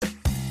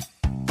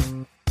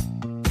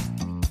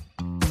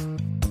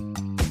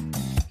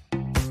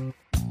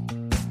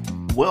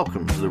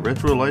Welcome to the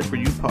Retro Life for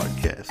You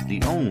podcast,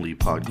 the only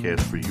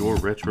podcast for your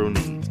retro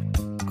needs.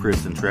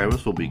 Chris and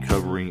Travis will be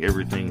covering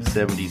everything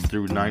 70s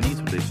through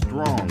 90s with a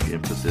strong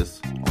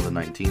emphasis on the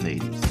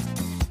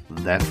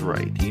 1980s. That's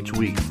right, each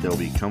week they'll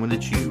be coming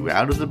at you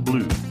out of the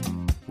blue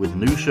with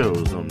new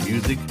shows on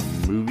music,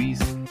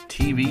 movies,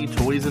 TV,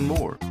 toys, and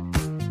more.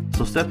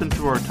 So step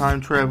into our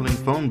time-traveling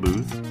phone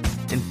booth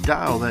and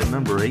dial that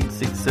number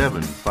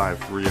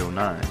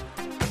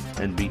 867-5309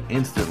 and be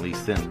instantly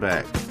sent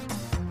back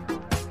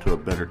to a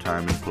better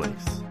time and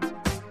place.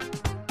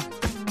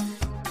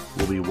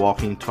 We'll be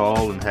walking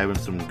tall and having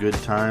some good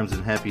times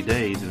and happy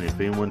days, and if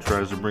anyone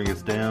tries to bring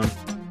us down,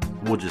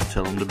 we'll just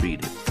tell them to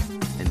beat it.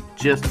 And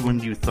just when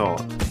you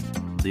thought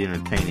the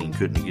entertaining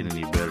couldn't get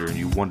any better and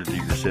you wondered to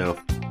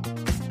yourself,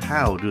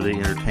 how do they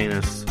entertain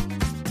us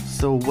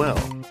so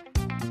well?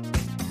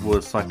 Well,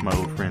 it's like my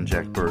old friend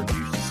Jack Bird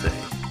used to say,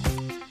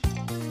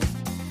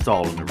 it's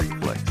all in the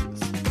reflexes.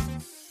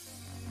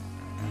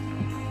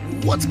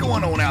 What's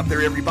going on out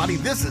there, everybody?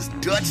 This is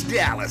Dutch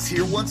Dallas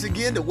here once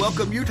again to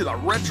welcome you to the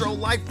Retro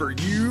Life for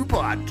You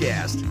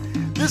podcast.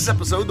 This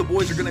episode, the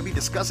boys are going to be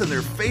discussing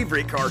their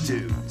favorite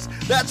cartoons.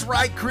 That's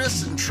right,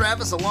 Chris and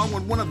Travis, along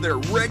with one of their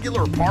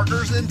regular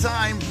partners in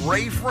time,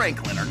 Ray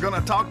Franklin, are going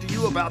to talk to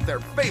you about their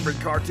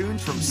favorite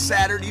cartoons from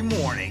Saturday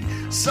morning,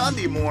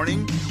 Sunday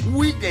morning,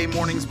 weekday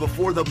mornings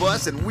before the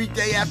bus, and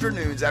weekday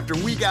afternoons after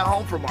we got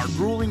home from our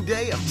grueling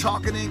day of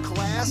talking in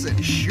class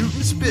and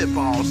shooting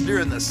spitballs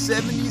during the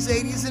 70s,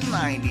 80s, and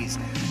 90s.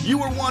 You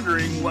were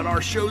wondering what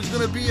our show's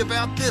going to be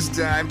about this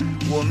time?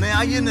 Well,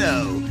 now you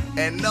know,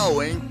 and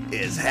knowing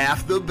is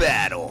half the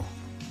battle.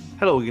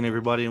 Hello again,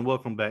 everybody, and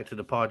welcome back to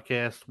the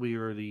podcast. We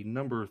are the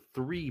number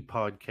 3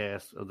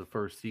 podcast of the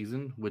first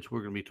season, which we're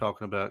going to be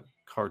talking about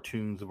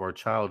cartoons of our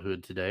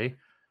childhood today.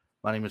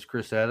 My name is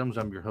Chris Adams.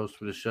 I'm your host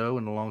for the show,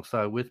 and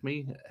alongside with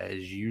me,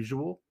 as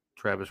usual,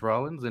 Travis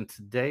Rollins. And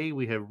today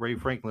we have Ray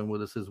Franklin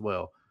with us as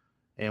well.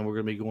 And we're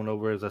going to be going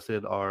over, as I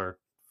said, our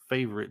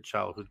favorite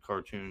childhood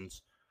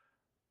cartoons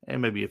and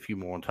maybe a few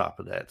more on top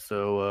of that.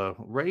 So,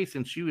 Ray,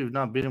 since you have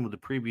not been in with the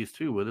previous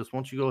 2 with us, why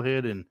don't you go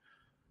ahead and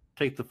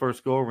take the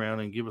first go around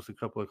and give us a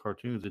couple of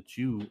cartoons that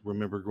you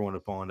remember growing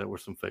up on that were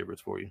some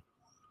favorites for you.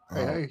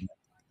 Hey,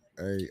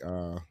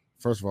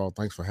 first of all,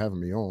 thanks for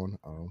having me on.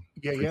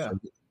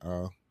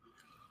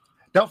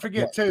 Don't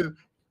forget too,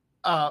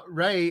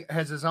 Ray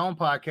has his own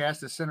podcast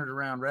that's centered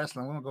around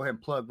wrestling. We're gonna go ahead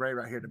and plug Ray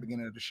right here at the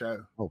beginning of the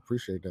show. Oh,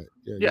 appreciate that.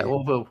 Yeah.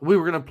 Well, we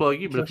were gonna plug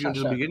you, but if you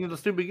do the beginning,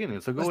 let's do the beginning.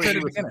 So go ahead.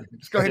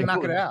 Just go ahead and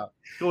knock it out.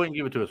 Go ahead and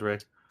give it to us, Ray.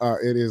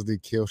 It is the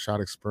Kill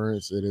Shot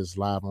Experience. It is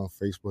live on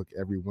Facebook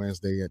every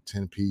Wednesday at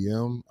 10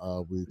 p.m.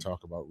 We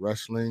talk about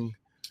wrestling.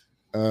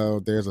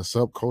 There's a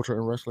subculture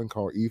in wrestling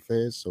called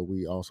E-Feds, so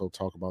we also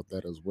talk about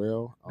that as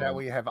well. That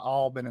we have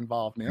all been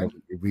involved in.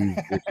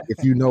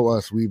 If you know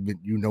us, we've been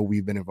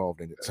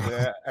involved in it. So,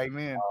 yeah,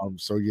 amen.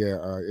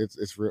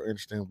 It's real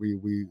interesting.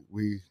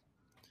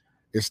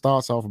 It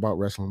starts off about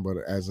wrestling, but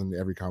as in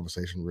every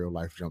conversation, real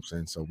life jumps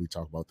in, so we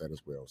talk about that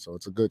as well. So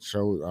it's a good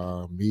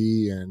show.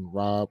 Me and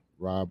Rob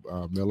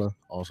Miller,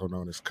 also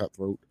known as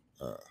Cutthroat.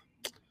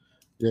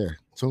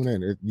 Tune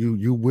in.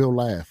 You will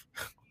laugh.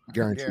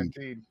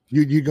 Guaranteed.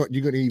 You're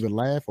gonna either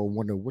laugh or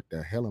wonder what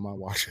the hell am I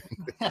watching.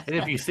 And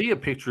if you see a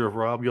picture of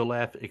Rob, you'll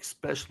laugh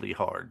especially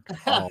hard.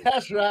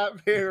 That's right,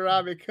 here,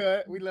 Robbie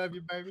Cut. We love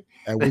you, baby.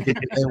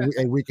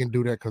 And we can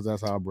do that because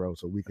that's our bro.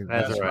 So we can.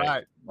 That's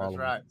right. That's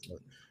right.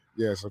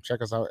 So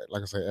check us out.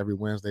 Like I say, every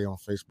Wednesday on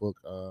Facebook.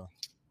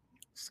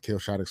 Kill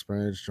Shot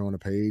Experience. Join the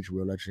page.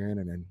 We'll let you in,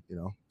 and then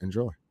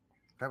enjoy.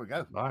 There we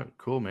go. All right,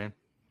 cool, man.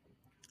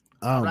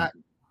 All right.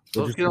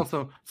 So let's get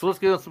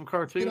on some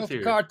cartoons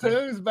here.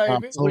 Cartoons,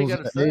 baby. What you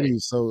got to say?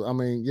 80s, so I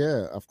mean,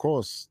 yeah, of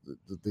course,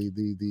 the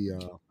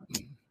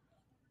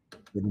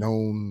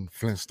known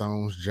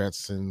Flintstones,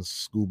 Jetsons,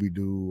 Scooby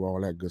Doo, all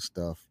that good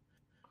stuff.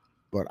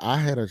 But I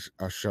had a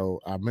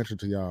show I mentioned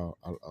to y'all.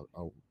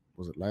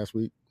 Was it last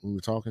week we were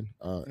talking?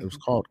 It was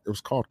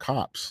called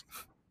Cops.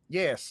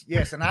 Yes,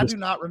 and I do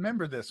not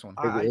remember this one.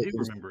 I do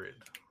remember it.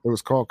 It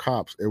was called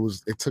Cops.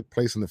 It took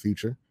place in the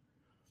future,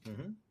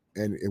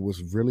 and it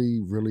was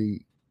really,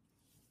 really.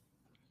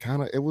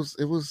 It was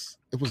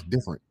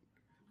different,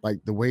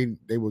 like the way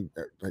they were,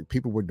 like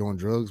people were doing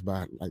drugs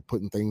by like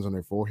putting things on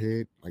their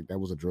forehead, like that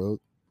was a drug.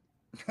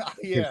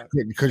 Yeah,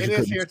 because it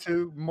is here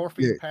too.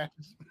 Morphine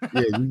patches.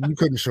 you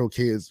couldn't show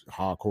kids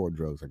hardcore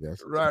drugs, I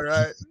guess.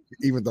 Right.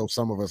 Even though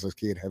some of us as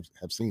kids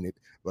have seen it,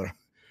 but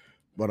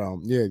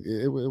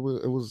it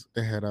was.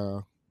 They had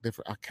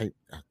different. I can't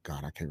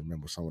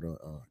remember some of the.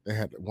 They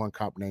had one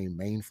cop named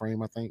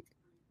Mainframe, I think.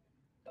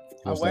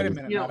 Oh, wait a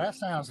minute. Now that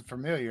sounds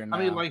familiar. Now.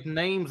 I mean, like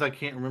names, I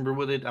can't remember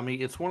with it. I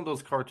mean, it's one of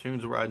those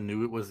cartoons where I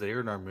knew it was there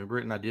and I remember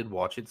it and I did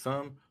watch it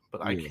some,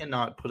 but I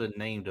cannot put a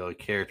name to a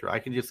character. I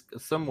can just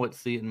somewhat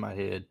see it in my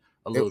head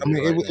a little bit.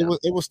 I mean,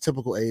 it was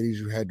typical 80s.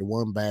 You had the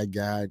one bad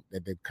guy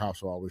that the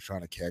cops were always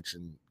trying to catch,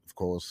 and of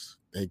course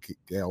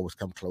they always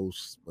come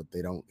close, but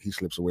they don't. He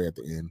slips away at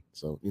the end.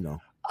 So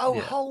Oh,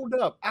 Yeah. hold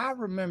up. I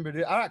remembered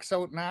it. All right,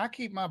 so now I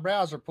keep my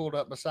browser pulled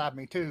up beside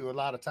me too a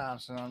lot of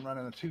times, and I'm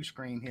running a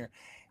 2-screen here.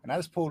 And I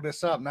just pulled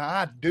this up. Now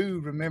I do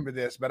remember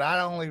this, but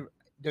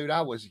dude,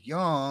 I was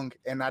young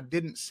and I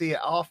didn't see it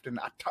often.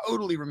 I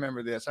totally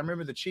remember this. I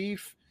remember the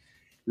Chief.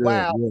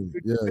 Yeah, Wow.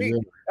 yeah.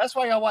 That's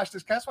why y'all watch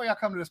this. That's why y'all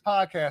come to this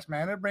podcast,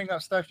 man. It'll bring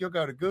up stuff. You'll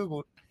go to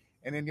Google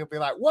and then you'll be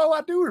like, whoa,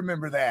 I do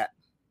remember that.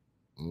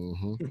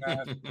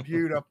 That's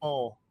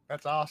beautiful.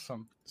 That's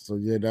awesome. So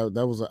yeah,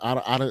 that was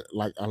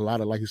like a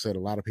lot of, like you said, a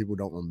lot of people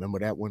don't remember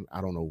that one.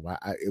 I don't know why.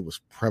 It was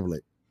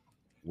prevalent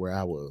where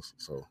I was.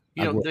 So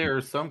there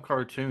are some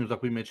cartoons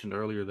like we mentioned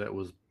earlier that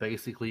was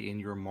basically in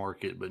your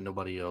market, but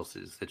nobody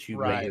else's that you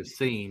may have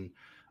seen,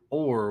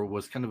 or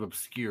was kind of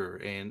obscure.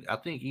 And I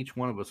think each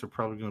one of us are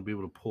probably going to be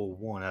able to pull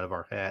one out of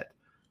our hat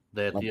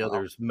that the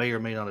others may or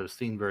may not have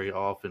seen very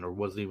often, or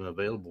wasn't even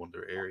available in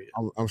their area.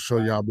 I'm sure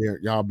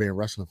y'all being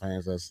wrestling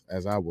fans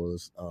as I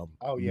was.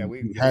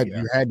 You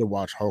had to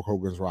watch Hulk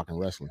Hogan's Rockin'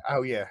 Wrestling.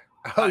 Oh yeah.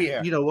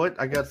 You know what?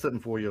 I got something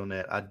for you on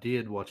that. I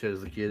did watch it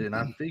as a kid, and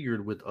I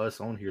figured with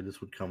us on here this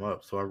would come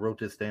up, so I wrote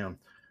this down.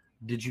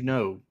 Did you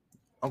know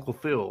Uncle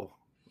Phil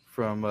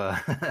from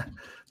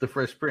The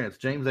Fresh Prince,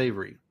 James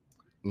Avery,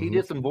 he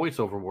did some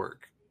voiceover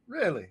work.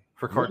 Really?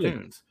 For cartoons.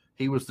 Really?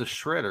 He was the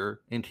Shredder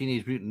in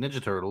Teenage Mutant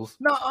Ninja Turtles.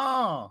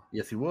 No.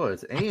 Yes, he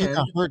was. And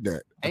I heard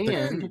that.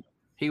 And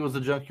he was the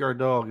Junkyard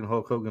Dog in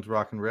Hulk Hogan's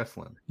Rockin'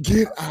 Wrestling.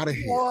 Get out of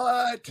here.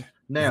 What?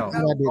 Now,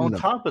 on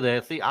top of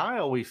that, see, I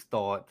always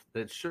thought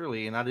that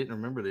surely, and I didn't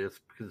remember this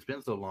because it's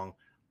been so long,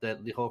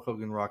 that the Hulk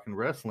Hogan Rockin'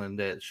 Wrestling,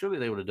 that surely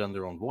they would have done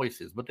their own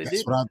voices, but they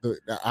didn't. What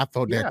I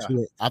thought that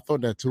too. I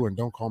thought that too, and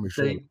don't call me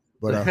Shirley.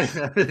 But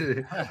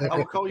I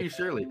will call you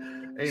Shirley.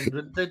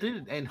 And they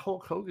did, and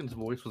Hulk Hogan's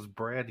voice was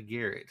Brad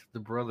Garrett, the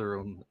brother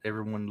on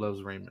Everyone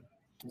Loves Raymond.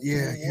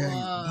 Yeah.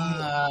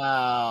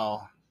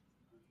 Wow.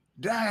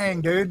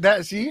 Dang, dude.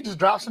 You just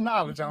dropped some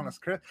knowledge on us,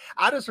 Chris.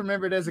 I just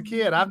remembered as a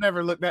kid. I've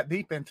never looked that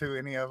deep into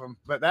any of them,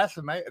 but that's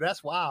amazing.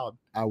 That's wild.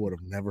 I would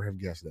have never have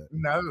guessed that.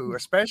 No,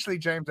 especially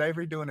James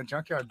Avery doing a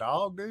Junkyard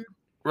Dog, dude.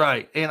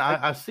 Right, and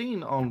I've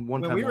seen on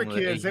one time when we were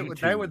kids,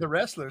 they were the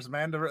wrestlers,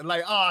 man. They're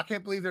like, I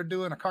can't believe they're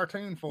doing a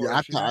cartoon for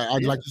us.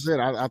 Like you said,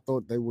 I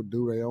thought they would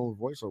do their own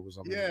voiceovers.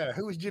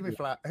 Who was Jimmy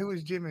Fly? Who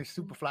was Jimmy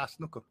Superfly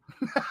Snooker?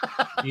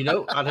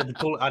 I'd have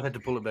to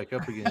pull it back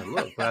up again and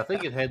look, but I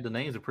think it had the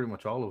names of pretty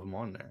much all of them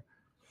on there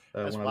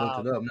when I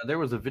looked it up. Now there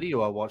was a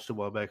video I watched a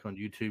while back on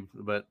YouTube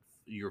about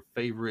your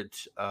favorite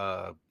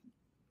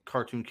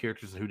cartoon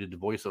characters who did the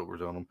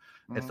voiceovers on them,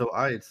 and so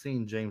I had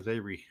seen James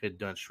Avery had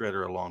done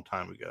Shredder a long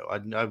time ago.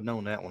 I've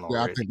known that one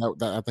already.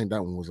 I think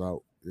that one was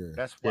out. Yeah,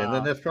 that's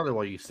probably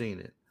why you've seen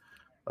it.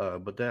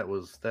 But that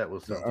was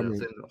something.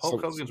 And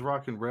Hulk Hogan's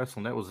Rockin'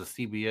 Wrestling, that was a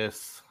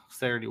CBS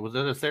Saturday. Was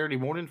that a Saturday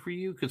morning for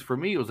you? Because for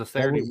me, it was a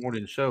Saturday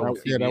morning show.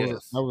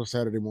 That was a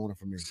Saturday morning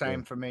for me.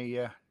 Same for me.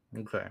 Yeah.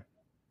 Okay.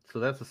 So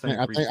that's the same.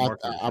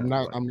 I'm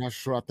not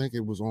sure. I think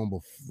it was on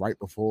right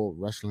before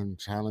Wrestling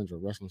Challenge or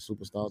Wrestling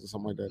Superstars or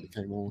something like that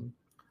came on.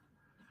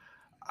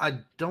 I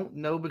don't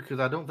know, because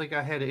I don't think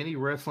I had any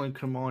wrestling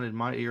come on in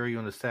my area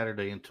on a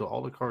Saturday until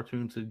all the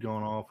cartoons had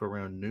gone off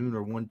around noon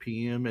or 1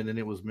 p.m. And then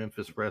it was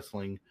Memphis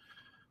Wrestling.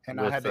 And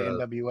I had the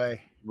NWA.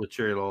 With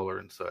Jerry Lawler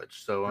and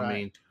such. So, right. I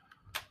mean,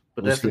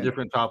 but that's a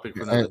different topic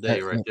for another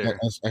day right there.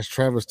 As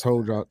Travis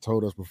told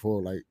us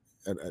before, like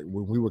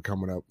when we were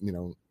coming up,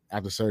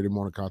 after Saturday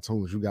morning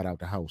cartoons, you got out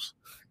the house.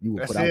 You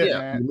were put out.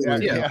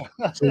 Yeah.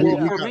 So we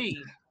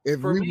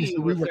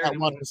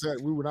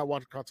were not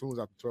watching cartoons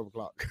after 12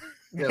 o'clock.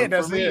 For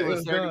me, it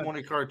was Saturday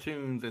morning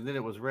cartoons, and then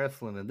it was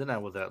wrestling, and then I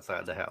was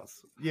outside the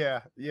house. Yeah.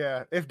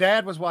 If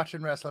Dad was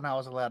watching wrestling, I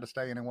was allowed to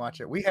stay in and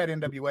watch it. We had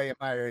NWA in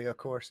my area, of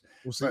course.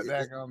 But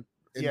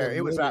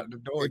it was out the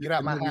door. Get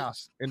out my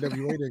house.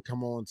 NWA didn't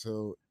come on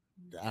till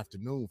the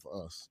afternoon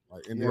for us.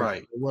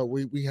 Right. Well,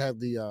 we had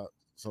the.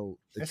 So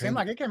it seemed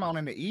like it came on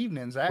in the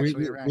evenings.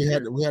 Actually,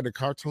 we had the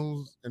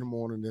cartoons in the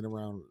morning. Then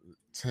around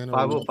 10 or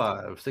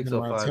 5:05,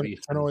 6:05,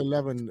 10 or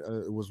 11,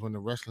 it was when the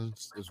wrestling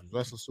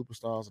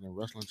Superstars and then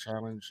Wrestling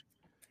Challenge.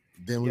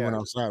 Then we went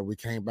outside. We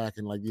came back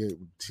and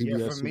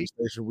TBS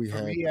station. We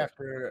had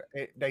after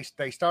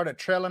they started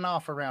trailing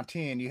off around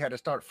 10. You had to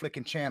start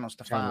flicking channels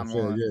to find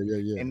one.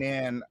 Yeah. And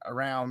then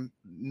around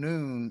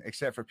noon,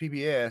 except for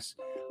PBS,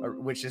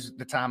 which is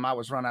the time I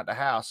was run out the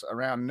house.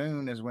 Around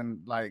noon is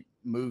when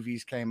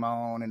movies came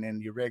on, and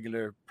then your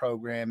regular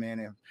programming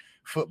and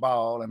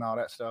football and all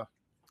that stuff.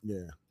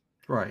 Yeah.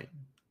 Right.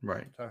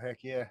 So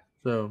heck yeah.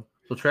 So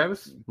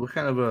Travis, what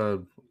kind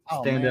of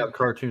standout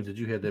cartoons did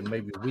you have that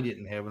maybe we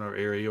didn't have in our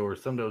area, or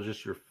some that was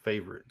just your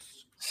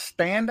favorites?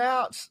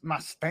 Standouts? My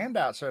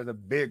standouts are the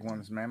big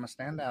ones, man. My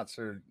standouts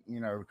are,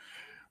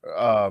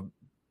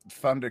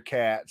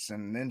 Thundercats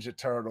and Ninja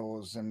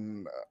Turtles,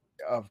 and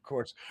of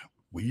course,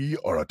 we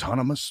are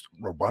autonomous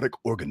robotic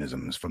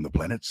organisms from the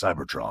planet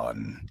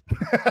Cybertron.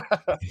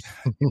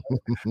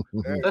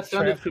 That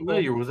sounded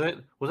familiar. Was that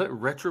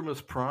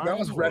Retromus Prime? That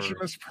was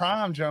Retromus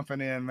Prime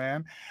jumping in,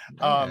 man.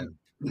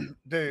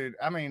 Dude,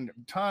 I mean,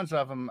 tons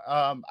of them.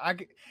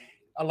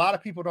 a lot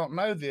of people don't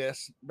know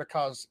this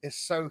because it's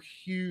so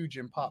huge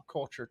in pop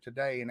culture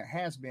today, and it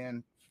has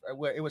been.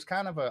 It was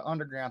kind of an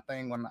underground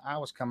thing when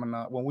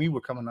we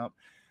were coming up.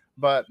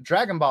 But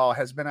Dragon Ball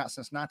has been out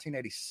since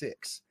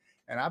 1986.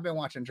 And I've been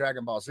watching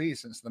Dragon Ball Z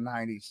since the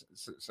 90s,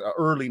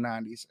 early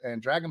 90s.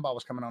 And Dragon Ball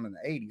was coming on in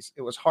the 80s.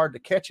 It was hard to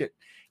catch it.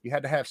 You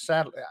had to have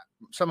satellite.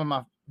 Some of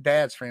my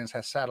dad's friends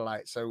had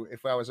satellite. So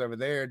if I was over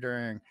there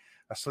during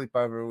a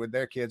sleepover with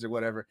their kids or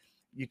whatever,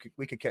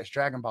 we could catch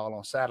Dragon Ball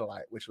on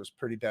satellite, which was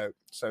pretty dope.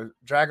 So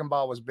Dragon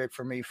Ball was big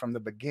for me from the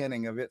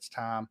beginning of its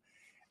time.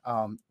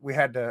 We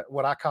had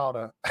what I called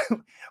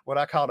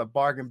a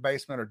bargain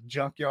basement or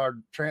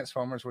junkyard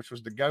Transformers, which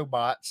was the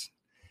GoBots.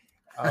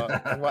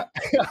 I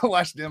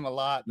watched them a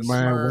lot.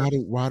 Man,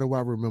 why do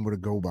I remember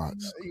the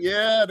GoBots?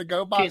 Yeah, the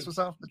GoBots was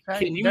off the chain.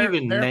 Can you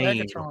even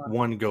name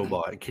one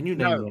GoBot? Can you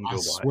name one GoBot? I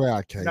swear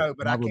I can't. No,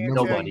 but I can't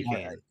tell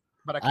you.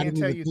 But I can't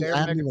tell you. I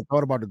hadn't even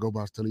thought about the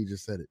GoBots till he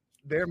just said it.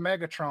 Their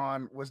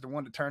Megatron was the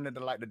one that turned into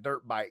like the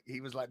dirt bike.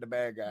 He was like the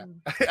bad guy.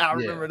 I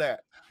remember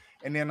that.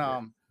 And then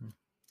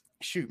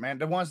shoot, man,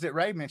 the ones that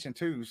Ray mentioned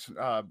too,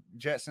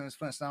 Jetsons,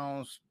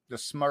 Flintstones, the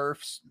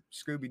Smurfs,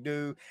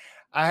 Scooby-Doo.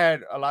 I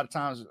had a lot of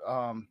times,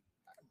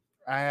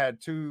 I had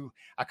two,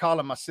 I call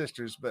them my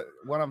sisters, but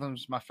one of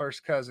them's my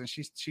first cousin.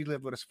 She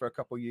lived with us for a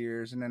couple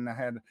years. And then I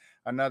had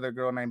another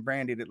girl named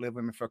Brandy that lived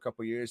with me for a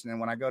couple years. And then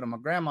when I go to my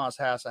grandma's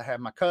house, I had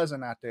my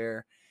cousin out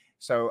there.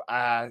 So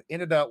I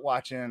ended up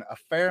watching a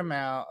fair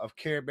amount of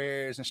Care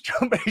Bears and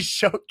Strawberry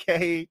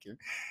Shortcake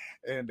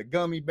and the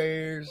Gummy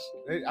Bears.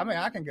 I mean,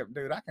 I can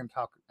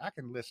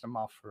list them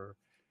off for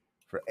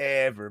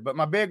forever. But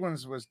my big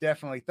ones was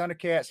definitely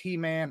Thundercats,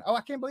 He-Man. Oh, I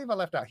can't believe I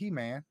left out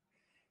He-Man.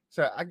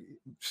 So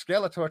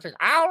Skeletor,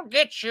 I'll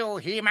get you,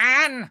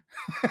 He-Man.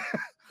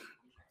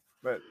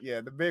 But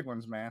yeah, the big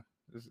ones, man,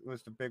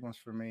 was the big ones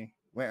for me.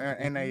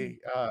 And they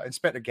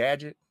Inspector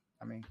Gadget.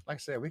 I mean, like I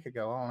said, we could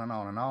go on and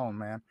on and on,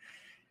 man.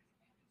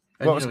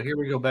 And here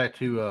we go back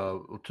to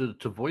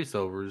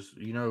voiceovers.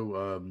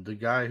 The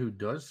guy who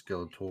does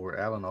Skeletor,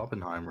 Alan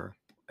Oppenheimer,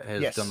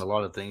 has done a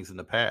lot of things in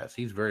the past.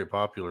 He's very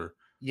popular.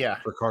 Yeah,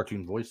 for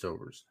cartoon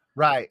voiceovers.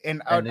 Right,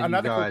 and then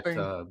another you got, cool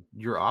thing,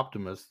 your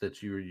Optimus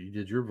that you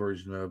did your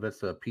version of.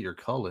 That's Peter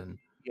Cullen.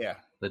 Yeah,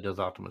 that does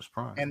Optimus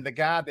Prime. And the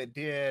guy that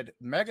did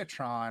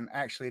Megatron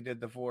actually did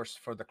the voice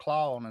for the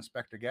Claw on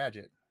Inspector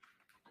Gadget.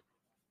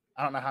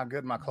 I don't know how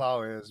good my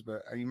Claw is,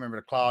 but you remember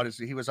the Claw?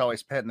 He was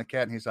always petting the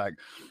cat, and he's like,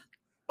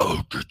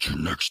 "I'll get you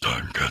next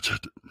time,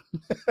 Gadget."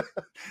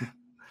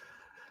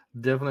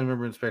 Definitely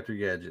remember Inspector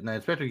Gadget. Now,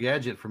 Inspector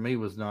Gadget for me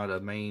was not a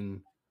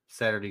main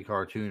Saturday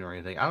cartoon or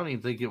anything. I don't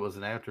even think it was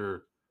an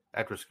after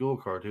school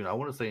cartoon. I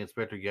want to say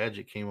Inspector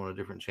Gadget came on a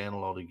different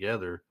channel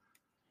altogether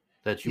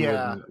that you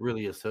wouldn't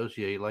really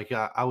associate. Like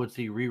I would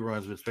see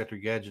reruns of Inspector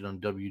Gadget on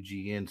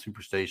WGN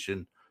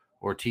Superstation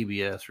or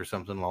TBS or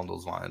something along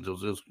those lines. It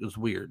was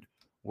weird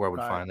where I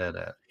would find that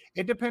at.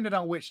 It depended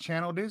on which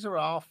channel. These are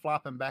all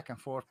flopping back and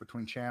forth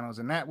between channels.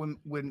 And that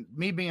when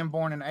me being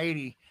born in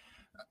 80,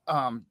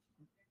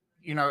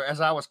 as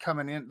I was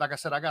coming in, like I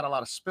said, I got a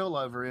lot of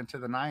spillover into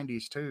the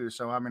 90s too.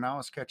 So, I mean, I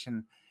was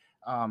catching,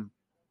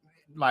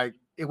 like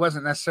it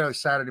wasn't necessarily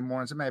Saturday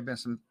mornings. It may have been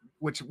some,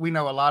 which we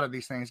know a lot of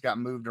these things got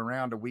moved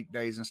around to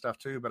weekdays and stuff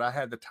too. But I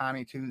had the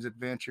Tiny Toons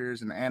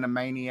Adventures and the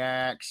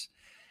Animaniacs,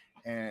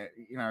 and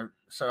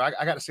so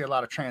I got to see a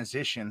lot of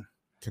transition.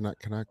 Can I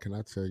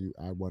tell you?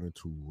 I wanted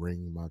to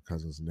wring my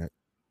cousin's neck.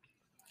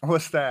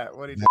 What's that?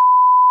 What did he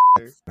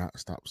do? Not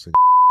stop singing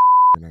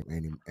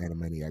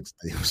Animaniacs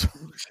things.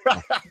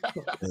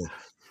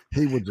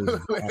 He would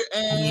just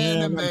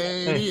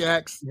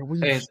Animaniacs.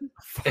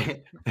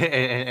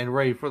 And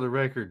Ray, for the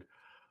record,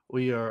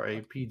 we are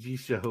a PG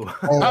show.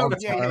 I'm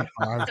sorry.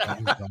 I'm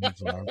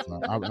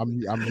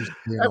just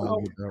being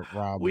on with that,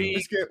 Rob.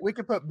 We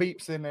could put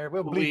beeps in there.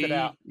 We'll bleep it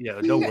out.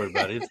 Yeah, don't worry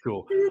about it. It's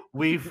cool.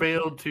 We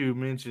failed to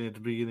mention at the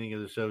beginning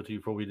of the show to you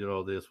before we did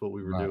all this what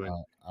we were doing.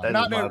 That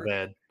is my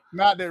bad.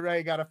 Not that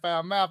Ray got a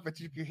foul mouth, but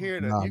you could hear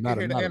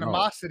the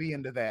animosity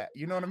into that.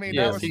 You know what I mean?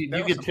 Yeah,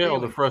 you could tell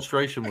the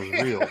frustration was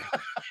real.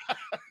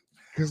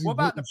 What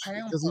about the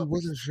pound? Because he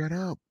wasn't shut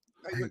up.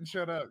 He wouldn't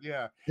shut up.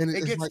 Yeah, and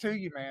it gets to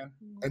you, man.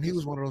 And he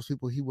was one of those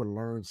people. He would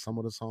learn some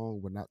of the song,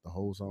 but not the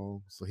whole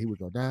song. So he would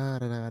go da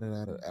da da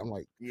da da. I'm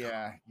like,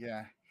 yeah.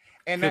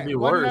 And could be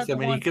worse. I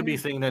mean, he could be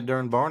singing that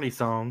darn Barney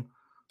song.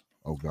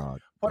 Oh God.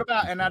 What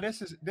about? And now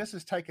this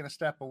is taking a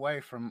step away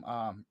from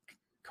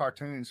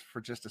cartoons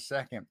for just a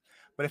second.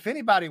 But if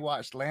anybody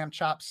watched Lamb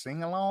Chop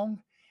Sing Along,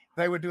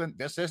 they were doing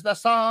 "This Is the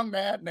Song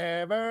That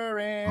Never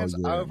Ends"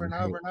 over and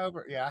over and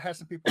over. Yeah, I had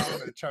some people out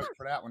there to choke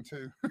for that one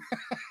too.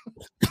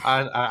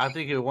 I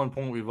think at one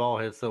point we've all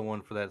had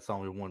someone for that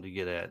song we wanted to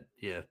get at.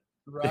 Yeah,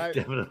 right.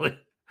 Definitely.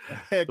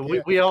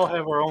 We all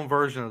have our own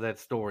version of that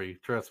story.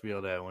 Trust me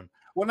on that one.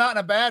 Well, not in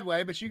a bad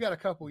way, but you got a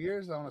couple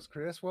years on us,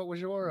 Chris. What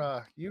was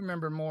your? You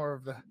remember more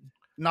of the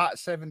not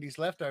 70s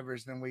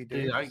leftovers than we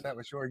do. That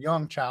was your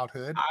young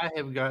childhood. I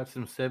have got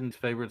some 70s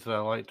favorites that I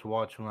liked to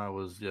watch when I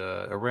was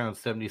around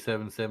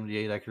 77,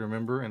 78, I can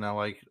remember. And I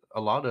like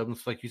a lot of them.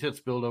 Like you said,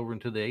 spilled over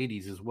into the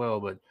 80s as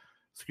well. But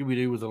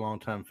Scooby-Doo was a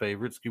longtime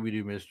favorite.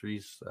 Scooby-Doo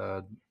Mysteries.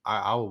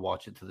 I will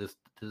watch it to this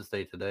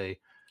day today.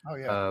 Oh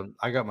yeah.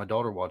 I got my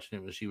daughter watching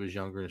it when she was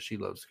younger, and she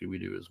loves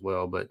Scooby-Doo as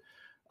well. But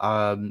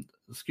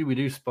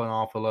Scooby-Doo spun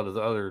off a lot of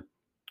the other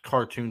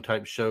cartoon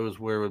type shows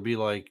where it would be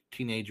like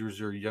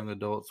teenagers or young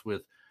adults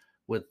with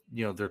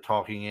their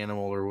talking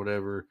animal or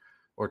whatever,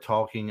 or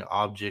talking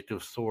object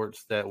of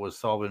sorts that was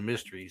solving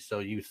mysteries. So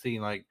you've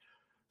seen like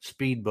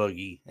Speed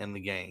Buggy and the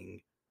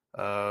gang.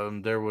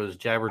 There was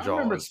Jabberjaws. I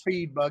remember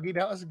Speed Buggy.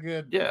 That was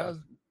good. Yeah.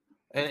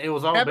 And it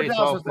was all based Jabberjaws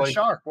off was the like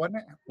shark, wasn't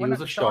it? he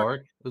was a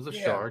shark. It was a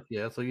Yeah. shark,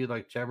 yeah. So you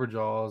like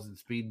Jabberjaws and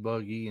Speed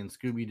Buggy and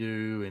Scooby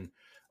Doo and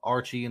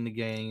Archie and the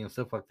gang and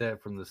stuff like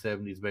that from the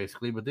 70s,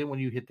 basically. But then when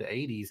you hit the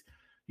 80s,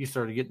 you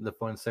started getting the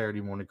fun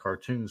Saturday morning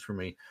cartoons for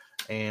me.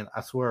 And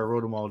I swear I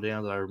wrote them all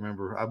down that I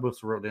remember. I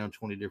must have wrote down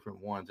 20 different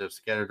ones that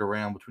scattered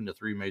around between the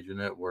three major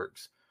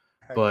networks.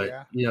 Heck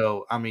But, yeah.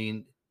 I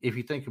mean, if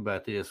you think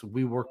about this,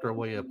 we worked our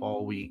way up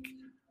all week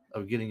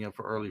of getting up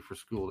early for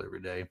school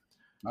every day.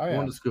 Oh, yeah.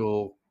 Going to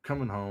school,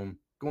 coming home,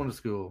 going to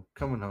school,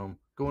 coming home,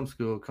 going to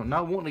school,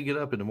 not wanting to get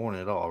up in the morning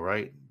at all,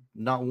 right?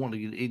 Not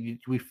wanting to get it.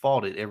 We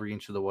fought it every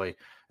inch of the way.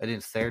 And then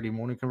Saturday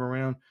morning come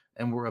around,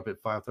 and we're up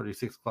at 5:30,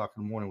 6 o'clock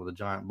in the morning with a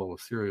giant bowl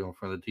of cereal in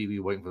front of the TV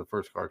waiting for the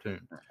first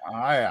cartoon. Oh,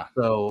 yeah.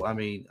 So, I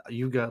mean,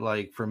 you got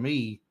like, for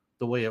me,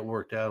 the way it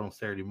worked out on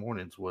Saturday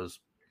mornings was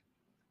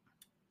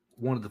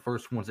one of the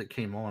first ones that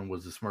came on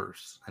was the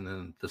Smurfs, and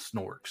then the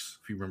Snorks.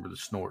 If you remember the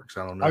Snorks,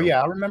 I don't know. Oh yeah,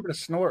 I remember the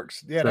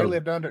Snorks. Yeah, So- they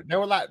lived under. They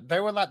were like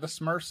the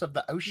Smurfs of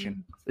the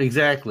ocean.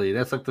 Exactly.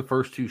 That's like the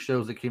first two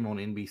shows that came on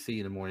NBC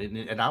in the morning.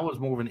 And I was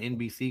more of an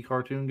NBC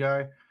cartoon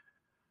guy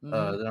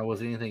than I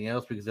was anything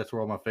else, because that's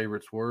where all my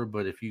favorites were.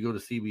 But if you go to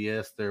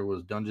CBS, there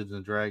was Dungeons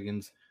and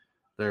Dragons.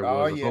 There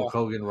was Hulk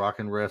Hogan Rock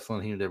and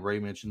Wrestling, he that Ray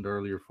mentioned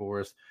earlier for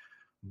us.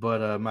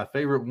 But my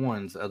favorite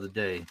ones of the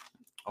day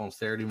on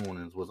Saturday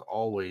mornings was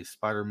always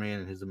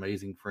Spider-Man and His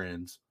Amazing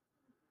Friends.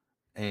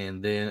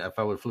 And then if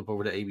I would flip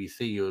over to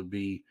ABC, it would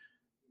be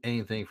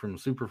anything from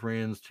Super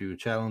Friends to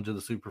Challenge of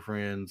the Super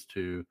Friends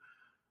to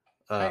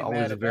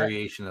always a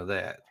variation of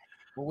that.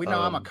 Well, we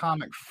know I'm a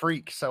comic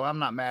freak, so I'm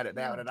not mad at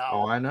that at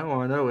all. Oh, I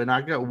know. And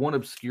I got one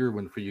obscure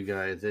one for you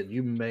guys that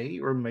you may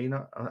or may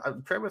not.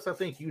 Travis, I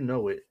think you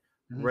know it.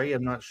 Mhm. Ray,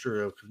 I'm not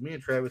sure of, because me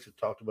and Travis have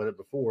talked about it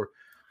before.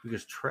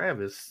 Because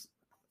Travis,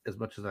 as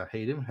much as I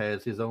hate him,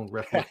 has his own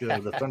replica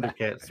of the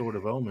Thundercat Sword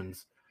of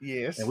Omens.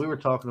 Yes. And we were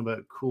talking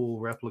about cool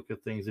replica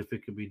things, if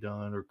it could be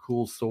done, or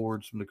cool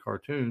swords from the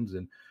cartoons.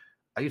 And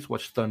I used to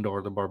watch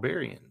Thundar the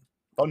Barbarian.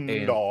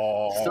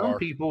 Thundar. Some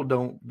people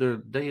don't.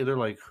 They're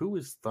like, who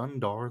is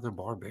Thundar the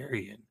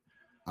Barbarian?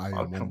 I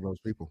am one of those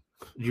people.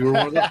 You're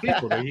one of those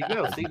people. There you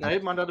go. See, now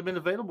it might not have been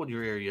available in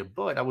your area,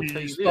 but I will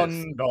tell you this: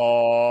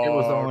 Thundar. it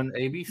was on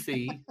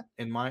ABC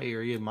in my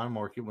area, in my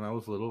market when I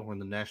was little, in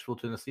the Nashville,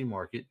 Tennessee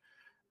market.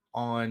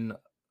 On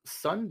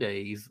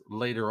Sundays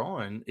later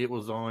on, it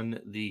was on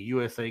the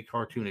USA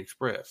Cartoon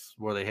Express,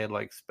 where they had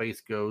like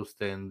Space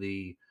Ghost and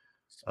the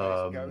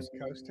Space Ghost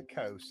Coast to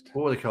Coast.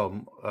 what were they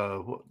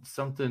called?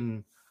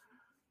 Something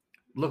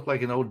looked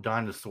like an old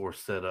dinosaur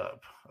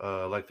setup.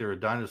 Like there were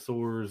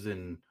dinosaurs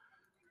and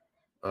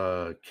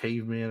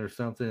cavemen or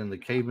something, and the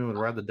cavemen would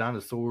ride the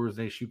dinosaurs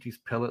and they shoot these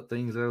pellet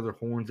things out of their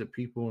horns at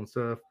people and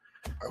stuff.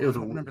 I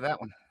don't remember that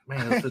one.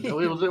 Man, it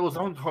was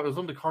on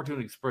the Cartoon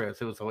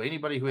Express. It was so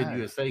anybody who had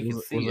USA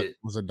could see it.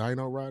 Was it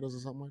Dino Riders or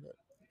something like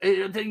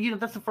that?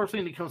 That's the first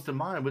thing that comes to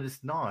mind, but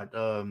it's not.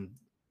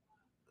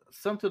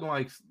 Something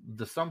like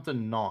the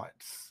something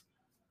knots,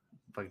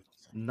 like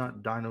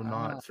not Dino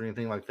Knots or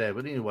anything like that.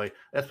 But anyway,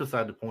 that's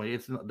beside the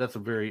point. That's a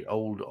very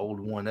old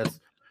one. That's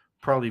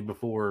probably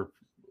before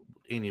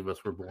any of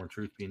us were born,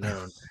 truth be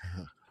known.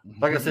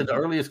 Like I said, the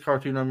earliest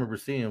cartoon I remember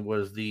seeing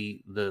was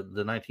the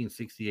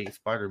 1968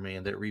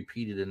 Spider-Man that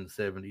repeated in the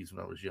 70s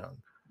when I was young.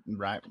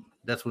 Right.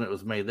 That's when it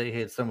was made. They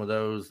had some of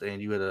those,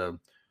 and you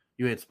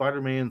had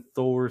Spider-Man,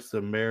 Thor,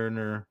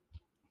 Submariner,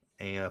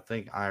 and I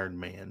think Iron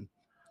Man.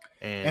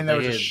 And there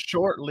was a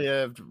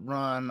short-lived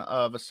run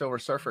of a Silver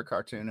Surfer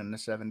cartoon in the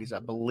 70s. I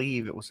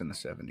believe it was in the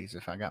 70s,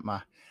 if I got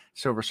my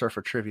Silver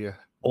Surfer trivia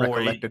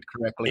recollected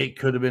correctly. It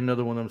could have been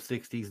another one of them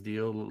 60s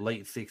deal,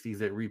 late 60s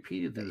that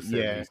repeated through the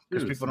 70s. Yeah,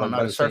 because people don't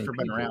know the Surfer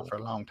been around for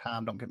a long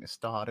time. Don't get me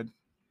started.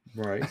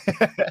 Right.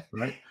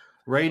 Right.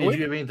 Ray, did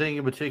you have anything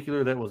in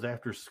particular that was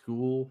after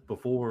school,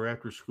 before or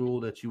after school,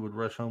 that you would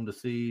rush home to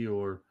see?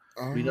 Or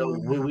we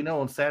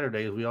know on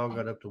Saturdays we all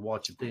got up to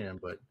watch it then,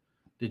 but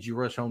did you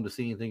rush home to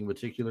see anything in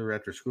particular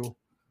after school?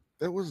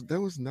 There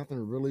was nothing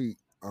really.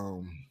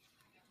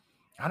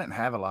 I didn't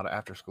have a lot of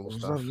after school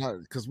stuff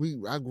because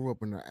I grew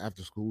up in the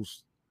after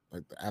schools,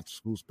 like the after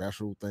school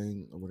special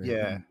thing or whatever.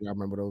 Yeah, I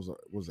remember those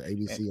was the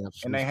ABC after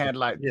school, and they had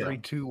like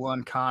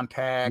 3-2-1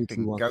 Contact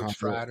and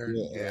Ghost Rider.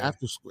 Yeah.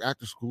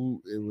 After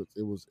school,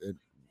 it was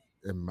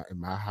in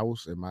my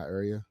house, in my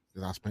area,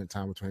 because I spent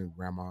time between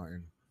grandma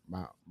and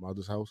my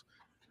mother's house.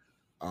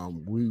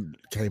 We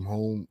came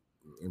home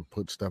and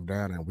put stuff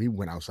down, and we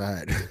went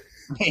outside.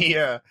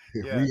 Yeah.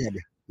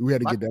 We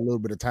had to get that little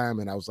bit of time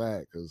in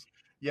outside, because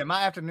Yeah,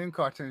 my afternoon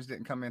cartoons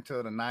didn't come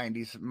until the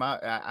 90s.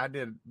 I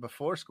did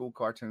before school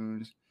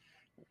cartoons,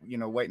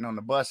 waiting on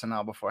the bus and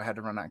all before I had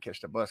to run out and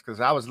catch the bus,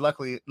 because I was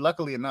luckily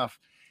enough,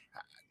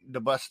 the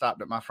bus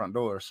stopped at my front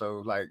door.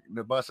 So like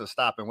the bus would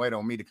stop and wait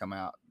on me to come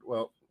out.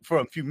 Well, for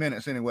a few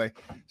minutes anyway.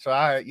 So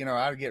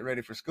I'd get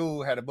ready for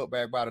school, had a book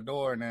bag by the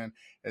door, and then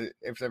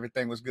if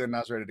everything was good and I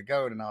was ready to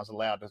go, then I was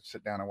allowed to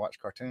sit down and watch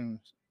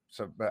cartoons.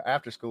 So, but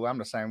after school, I'm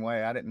the same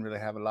way. I didn't really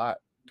have a lot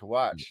to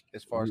watch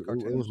as far as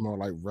cartoons. It was more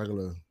like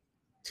regular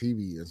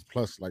TV, as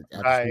plus like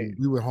after Right.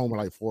 school, we were home at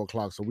like 4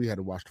 o'clock, so we had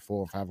to watch the 4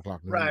 or 5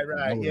 o'clock. Right,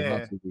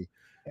 yeah.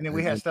 And then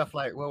we had stuff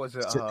like, what was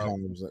it?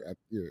 Sitcoms.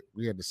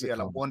 We had the sitcoms. Yeah,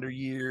 like Wonder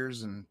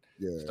Years and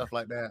stuff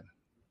like that.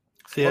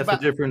 See, that's the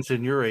difference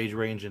in your age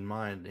range and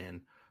mine,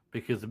 then,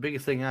 because the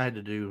biggest thing I had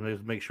to do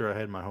was make sure I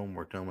had my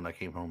homework done when I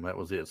came home. That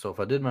was it. So if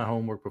I did my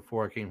homework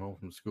before I came home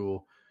from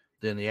school,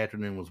 then the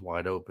afternoon was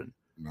wide open.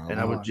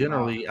 I would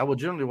generally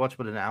watch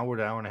about an hour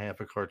to hour and a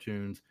half of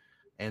cartoons,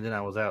 and then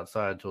I was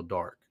outside till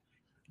dark.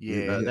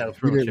 Yeah, that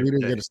was we didn't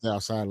get to stay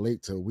outside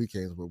late till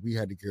weekends, but we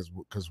had to,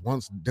 because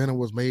once dinner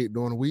was made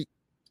during the week,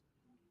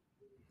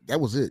 that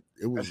was it.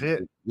 That's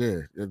it. Yeah,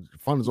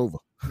 fun is over.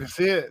 That's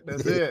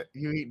it.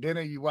 You eat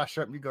dinner, you wash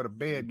up, you go to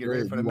bed, get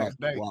ready for the next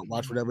day.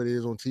 Watch whatever it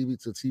is on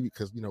TV to TV,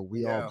 because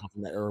we all come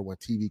from that era when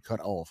TV cut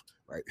off,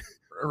 right?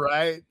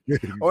 Right.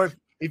 Or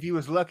if you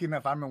was lucky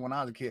enough, I remember when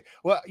I was a kid.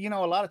 Well, a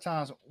lot of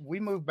times we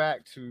moved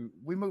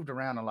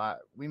around a lot.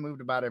 We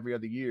moved about every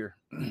other year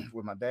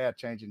with my dad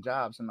changing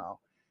jobs and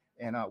all.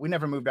 And we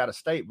never moved out of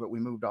state, but we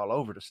moved all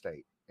over the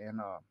state.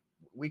 And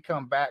we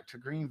come back to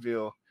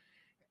Greenville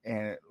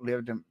and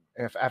lived in,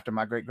 after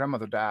my great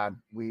grandmother died,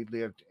 we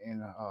lived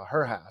in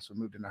her house. We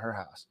moved into her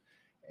house.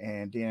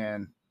 And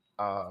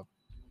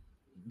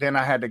then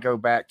I had to go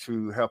back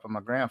to helping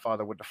my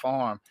grandfather with the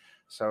farm.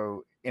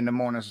 So in the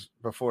mornings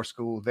before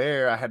school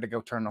there, I had to go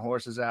turn the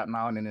horses out and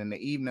all. And then in the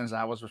evenings,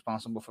 I was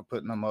responsible for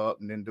putting them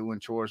up and then doing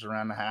chores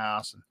around the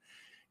house.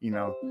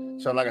 And,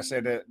 so like I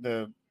said,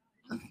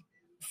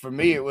 for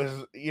me, it was,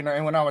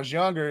 and when I was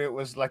younger, it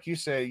was like you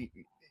said,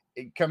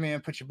 come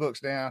in, put your books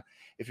down.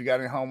 If you got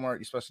any homework,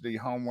 you're supposed to do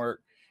your homework.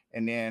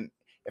 And then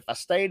if I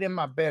stayed in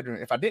my bedroom,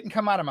 if I didn't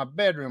come out of my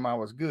bedroom, I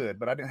was good,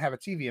 but I didn't have a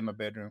TV in my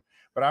bedroom.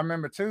 But I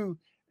remember too,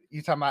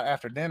 you talking about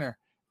after dinner,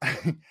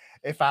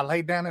 if I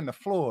laid down in the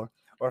floor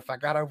or if I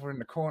got over in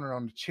the corner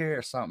on the chair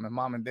or something and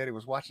mom and daddy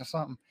was watching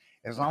something,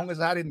 as long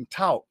as I didn't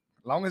talk,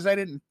 as long as they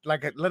didn't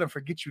let them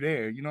forget you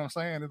there, you know what I'm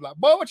saying? It's like,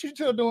 boy, what you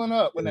still doing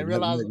up? When they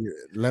realize,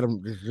 let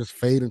them just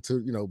fade into,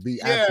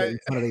 be absent in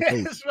front of their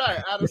face. That's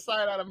right, out of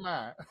sight, out of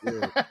mind.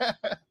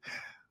 Yeah.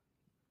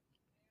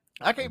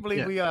 I can't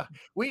believe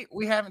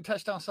we haven't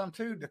touched on some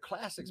too, the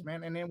classics,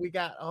 man. And then we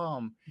got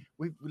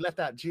we left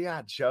out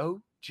G.I.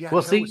 Joe. G.I. Joe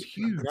was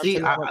huge.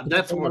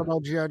 That's what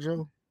about G.I.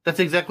 Joe. That's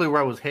exactly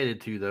where I was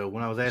headed to, though,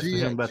 when I was asking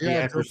him about the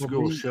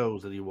after-school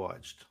shows that he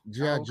watched.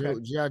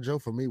 G.I. Joe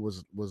for me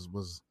was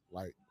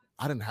like,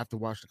 I didn't have to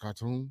watch the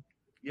cartoon.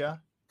 Yeah.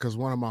 Because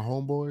one of my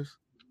homeboys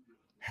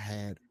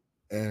had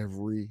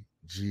every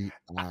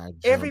G.I. Joe.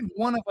 Every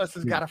one of us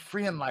has got a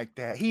friend like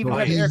that. He even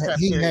had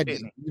aircraft carrier,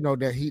 didn't he?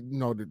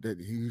 That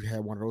he had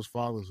one of those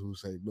fathers who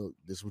say, look,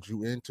 this is what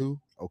you into?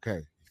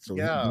 Okay. So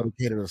he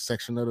dedicated a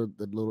section of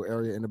the little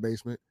area in the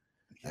basement.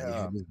 And he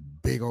had this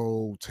big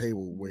old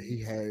table where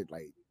he had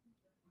like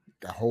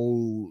the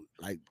whole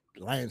like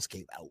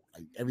landscape out.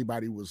 Like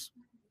everybody was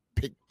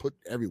put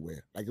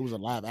everywhere. Like it was a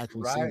live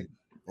action scene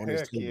on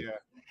this table. Yeah.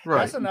 Right.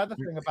 That's another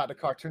thing about the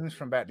cartoons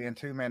from back then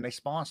too, man. They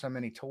spawned so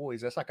many toys.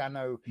 That's like, I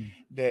know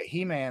that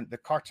He-Man, the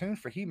cartoon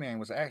for He-Man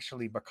was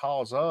actually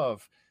because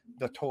of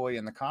the toy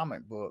in the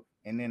comic book.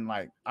 And then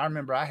like, I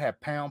remember I had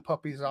pound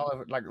puppies all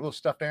over, like little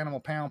stuffed animal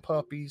pound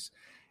puppies.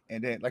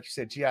 And then, like you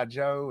said, G.I.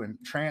 Joe and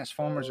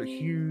Transformers are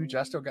huge.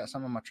 I still got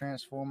some of my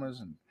Transformers.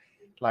 And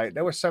like,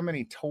 there were so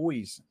many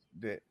toys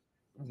that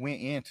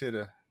went into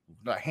the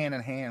hand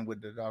in hand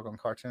with the doggone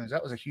cartoons.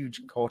 That was a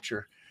huge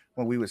culture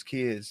when we was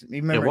kids.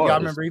 Y'all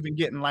remember even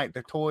getting like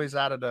the toys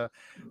out of the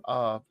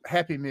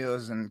Happy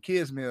Meals and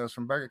Kids Meals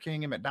from Burger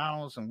King and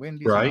McDonald's and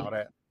Wendy's and all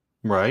that.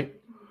 Right.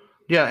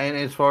 Yeah, and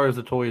as far as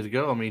the toys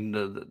go, I mean,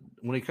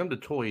 when it comes to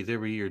toys,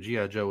 every year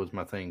G.I. Joe was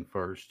my thing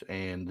first,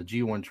 and the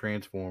G1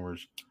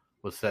 Transformers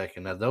was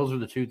second. Now, those are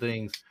the two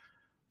things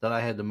that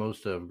I had the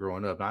most of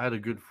growing up. Now, I had a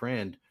good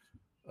friend,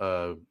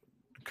 a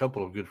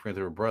couple of good friends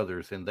that were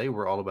brothers, and they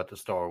were all about the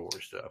Star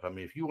Wars stuff. I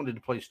mean, if you wanted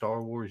to play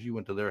Star Wars, you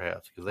went to their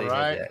house because they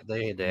had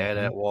the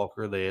AT-AT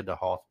Walker, they had the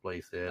Hoth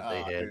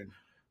playset,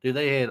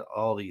 they had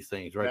all these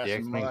things, right? The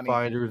X-Wing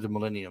fighters, the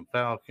Millennium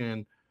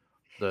Falcon,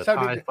 the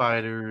TIE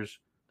fighters.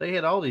 They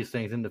had all these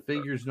things and the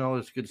figures and all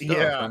this good stuff.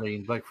 Yeah. I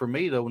mean, like for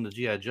me though, when the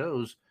G.I.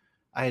 Joes,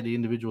 I had the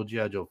individual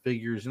G.I. Joe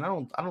figures, and I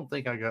don't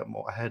think I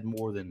had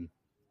more than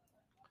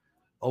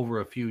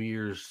over a few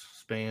years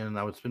span.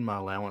 I would spend my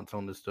allowance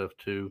on this stuff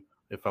too.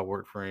 If I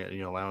worked for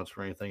allowance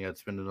for anything, I'd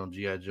spend it on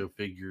G.I. Joe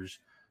figures.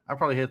 I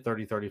probably had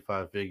 30,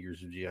 35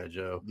 figures of G.I.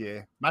 Joe.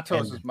 Yeah. My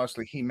toys was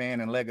mostly He-Man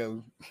and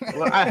Lego.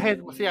 Well, I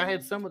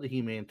had some of the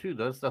He-Man too,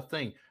 though. That's the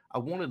thing. I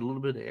wanted a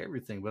little bit of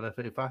everything, but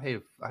if I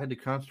had to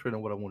concentrate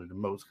on what I wanted the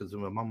most, because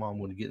my mom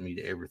wouldn't get me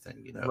to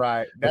everything,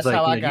 Right. It's That's like,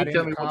 how I you got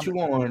tell into me what you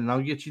comics. want, and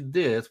I'll get you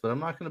this, but I'm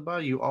not going to buy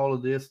you all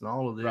of this and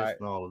all of this Right.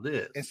 and all of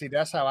this. And see,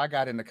 that's how I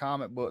got into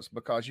comic books,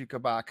 because you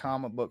could buy a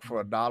comic book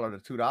for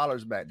 $1 to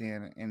 $2 back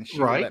then, and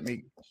she'd Right.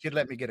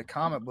 let me get a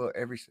comic book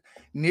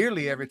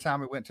nearly every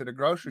time we went to the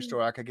grocery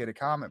store. I could get a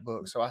comic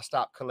book, so I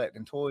stopped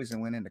collecting toys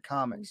and went into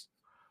comics.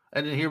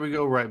 And then here we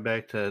go right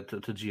back to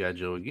G.I.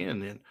 Joe again.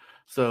 Then,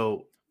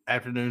 so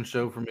afternoon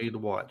show for me to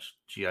watch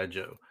G.I.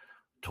 Joe.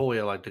 Toy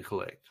I like to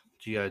collect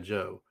G.I.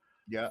 Joe.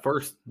 Yeah.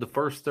 The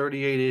first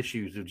 38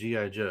 issues of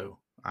G.I. Joe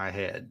I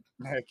had.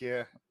 Heck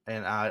yeah.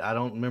 And I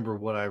don't remember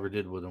what I ever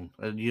did with them.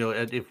 And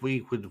if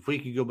we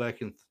could go back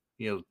and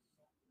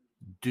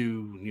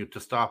do to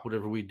stop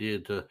whatever we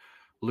did to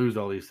lose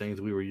all these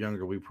things, we were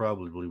younger, we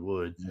probably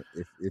would.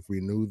 If we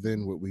knew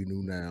then what we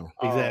knew now,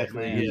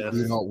 exactly. Yes.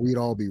 We'd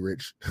all be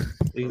rich.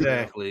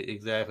 exactly.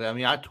 I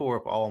mean, I tore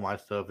up all my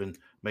stuff and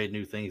made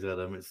new things out of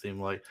them. It seemed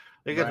like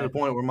it got to the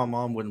point where my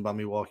mom wouldn't buy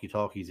me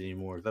walkie-talkies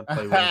anymore. I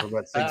played with them for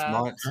about 6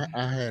 months.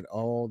 I had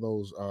all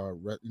those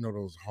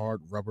those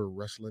hard rubber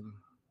wrestling.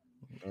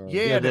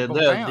 They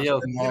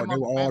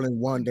were all in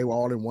one. They were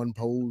all in one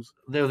pose.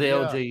 They were the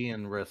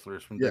LJN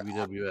wrestlers from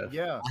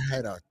WWF. I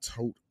had a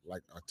tote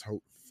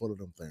full of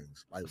them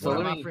things. Like,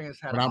 so my friends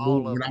had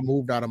when I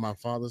moved out of my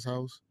father's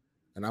house,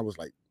 and I was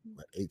like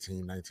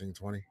 18, 19,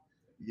 20.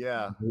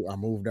 Yeah, I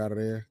moved out of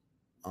there,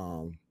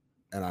 and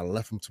I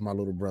left them to my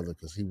little brother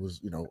because he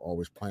was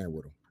always playing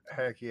with them.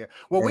 Heck yeah!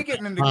 Well, we're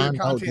getting into good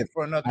content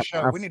for another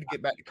show. We need to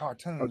get back to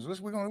cartoons.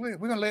 We're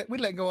gonna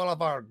let go all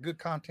of our good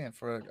content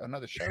for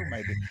another show,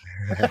 maybe.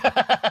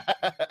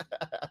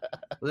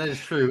 That is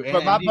true.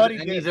 But my buddy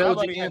these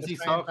LJNs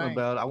he's talking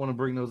about, I want to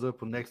bring those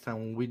up next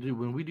time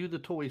when we do the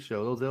toy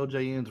show. Those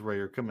LJNs, Ray,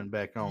 are coming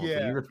back on. Yeah,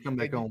 so you have to come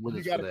back on with us.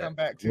 You got to come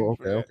back too.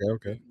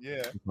 Okay.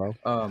 Yeah.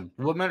 Well,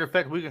 matter of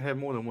fact, we're gonna have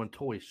more than one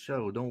toy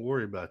show. Don't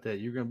worry about that.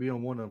 You're gonna be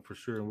on one of them for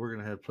sure, and we're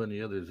gonna have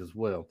plenty others as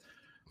well.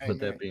 But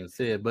that being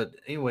said, but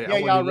anyway,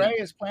 y'all, Ray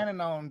is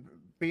planning on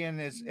being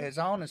as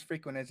on as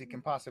frequent as he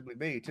can possibly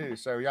be too.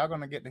 So y'all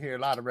gonna get to hear a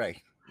lot of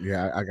Ray.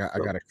 Yeah, I got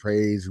a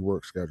crazy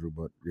work schedule,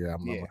 but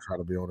I'm gonna try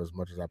to be on as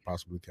much as I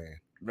possibly can.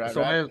 Right.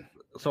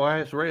 So I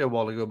asked Ray a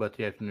while ago about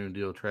the afternoon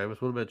deal. Travis,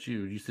 what about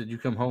you? You said you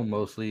come home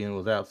mostly and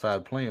was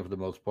outside playing for the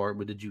most part,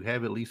 but did you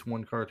have at least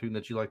one cartoon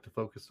that you like to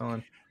focus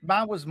on?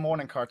 Mine was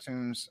morning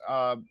cartoons.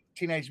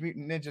 Teenage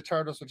Mutant Ninja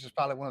Turtles, which is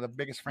probably one of the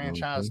biggest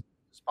franchises.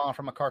 Spawned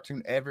from a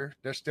cartoon ever.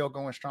 They're still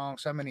going strong.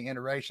 So many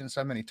iterations,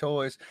 so many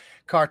toys,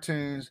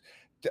 cartoons,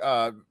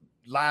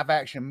 live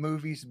action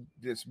movies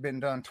that's been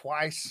done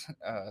twice.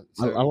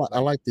 I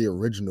like the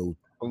original.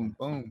 Boom,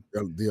 boom.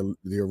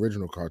 The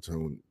original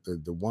cartoon.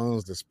 The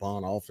ones that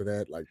spawn off of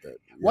that, like that.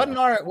 Yeah.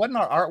 Wasn't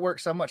our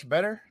artwork so much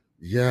better?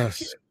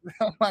 Yes.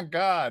 Oh my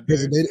God.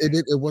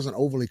 It wasn't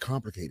overly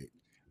complicated.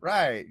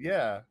 Right.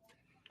 Yeah.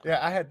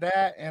 I had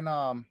that, and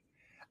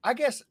I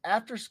guess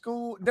after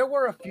school there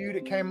were a few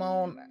that came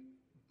on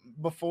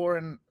before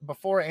and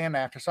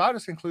after, so I'll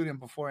just include him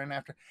before and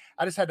after.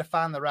 I just had to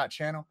find the right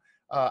channel.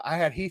 I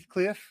had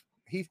Heathcliff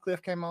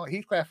came on.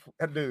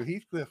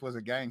 Heathcliff was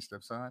a gangster,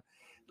 son.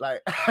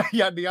 Like, do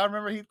y'all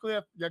remember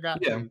Heathcliff? Y'all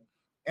got and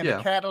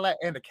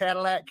the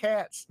Cadillac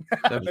Cats.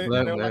 they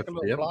were like a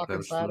little block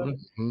inside of it.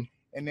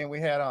 And then we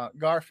had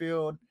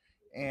Garfield,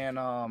 and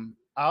I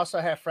also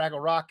had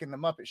Fraggle Rock and the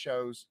Muppet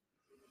shows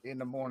in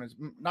the mornings.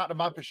 Not the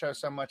Muppet show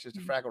so much as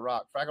the Fraggle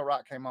Rock. Fraggle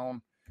Rock came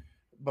on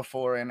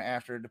before and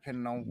after,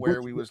 depending on where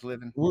we was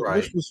living.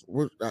 Which was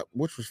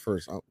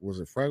first? Was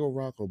it Fraggle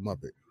Rock or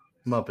Muppet?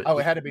 Muppets. Oh,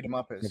 it had to be the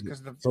Muppets,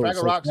 because the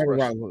Fraggle Rock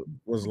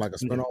was like a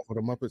spinoff of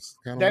the Muppets.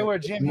 They were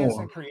Jim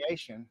Henson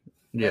creation.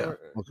 Yeah,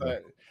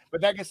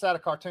 but that gets out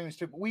of cartoons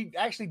too. But we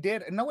actually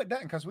did. No, it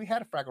doesn't, because we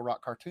had a Fraggle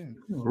Rock cartoon.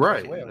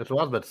 Right. That's what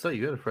I was about to say.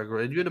 You had a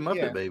Fraggle Rock. You had the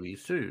Muppet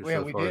Babies too.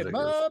 Yeah, we did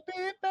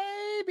Muppet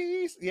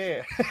Babies.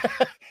 Yeah.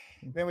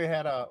 Then we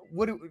had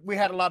we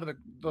had a lot of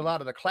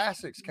the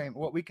classics came.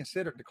 What we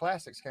considered the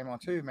classics came on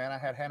too. Man, I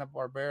had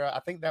Hanna-Barbera. I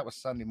think that was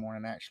Sunday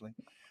morning actually.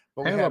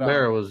 But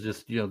Hanna-Barbera was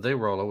just, they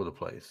were all over the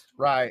place.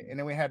 Right. And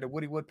then we had the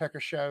Woody Woodpecker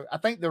show. I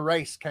think the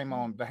race came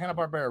on. The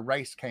Hanna-Barbera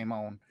race came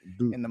on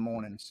in the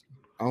mornings.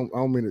 I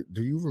don't mean it.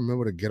 Do you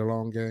remember the Get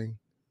Along Gang?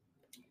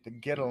 The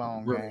Get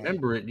Along Gang.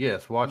 Remember it?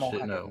 Yes. Watched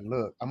it? No.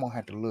 Look, I'm going to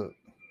have to look.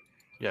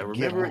 Yeah,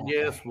 remember it?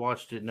 Yes.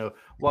 Watched it? No.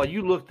 While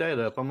you look that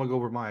up, I'm going to go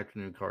over my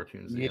afternoon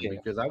cartoons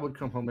again, because I would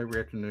come home every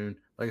afternoon.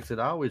 Like I said,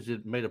 I always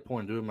made a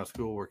point of doing my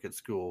schoolwork at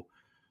school,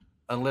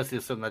 unless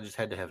it's something I just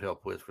had to have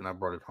help with when I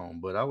brought it home.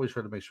 But I always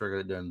tried to make sure I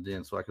got it done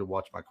then so I could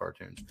watch my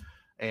cartoons.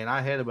 And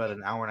I had about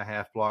an hour and a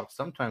half block,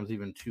 sometimes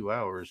even 2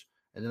 hours.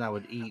 And then I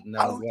would eat and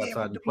I would go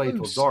outside and play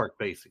till dark,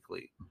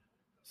 basically.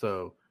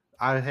 So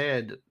I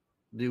had,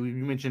 you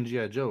mentioned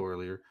G.I. Joe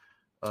earlier.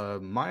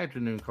 My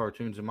afternoon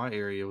cartoons in my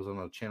area was on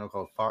a channel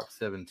called Fox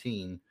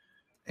 17.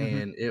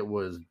 And it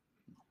was,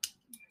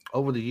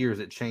 over the years,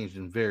 it changed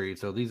and varied.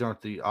 So these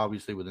aren't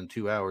obviously within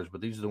 2 hours, but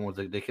these are the ones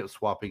that they kept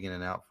swapping in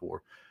and out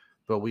for.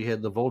 but we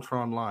had the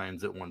Voltron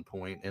lines at one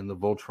point and the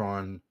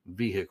Voltron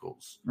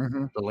vehicles,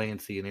 the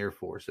Land, Sea, and Air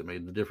Force. It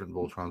made the different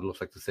Voltron. It looks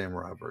like the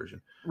Samurai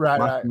version.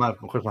 Right. Of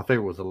course, my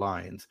favorite was the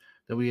Lions.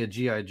 Then we had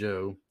G.I.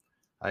 Joe.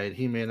 I had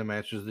He-Man and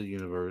Masters of the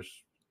Universe.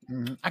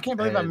 I can't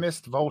believe I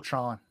missed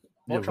Voltron.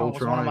 Voltron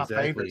was one of my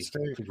favorites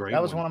too.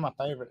 That was one of my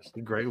favorites.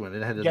 A great one.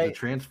 It had the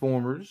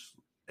Transformers,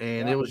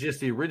 and it was just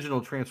the original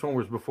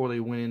Transformers before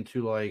they went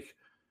into like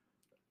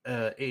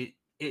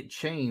it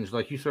changed.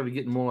 Like you started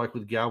getting more like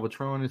with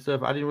Galvatron and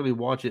stuff. I didn't really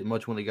watch it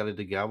much when they got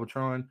into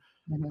Galvatron.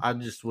 I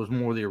just was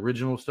more the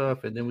original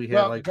stuff, and then we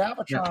had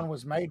Galvatron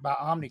was made by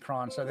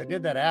Omnicron, so they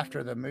did that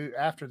after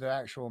the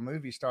actual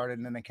movie started,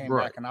 and then they came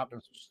back and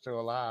Optimus was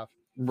still alive.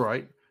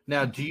 Right.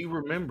 Now, do you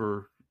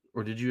remember,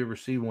 or did you ever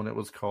see one that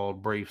was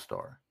called Brave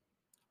Star?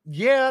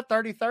 Yeah,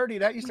 3030.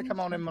 That used to come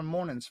on in my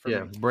mornings for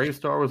me. Brave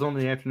Star was on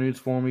the afternoons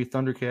for me.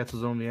 Thundercats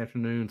was on the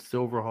afternoon.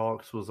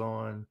 Silverhawks was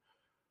on.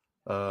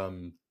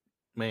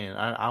 Man,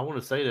 I want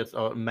to say that's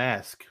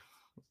Mask.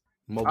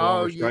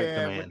 Mobile Strike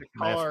Command, with the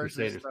cars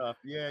and stuff.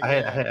 I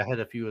had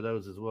a few of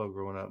those as well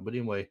growing up. But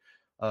anyway,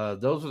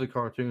 those are the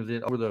cartoons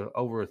that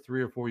over a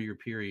 3 or 4 year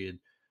period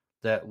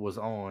that was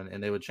on,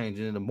 and they would change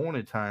it in the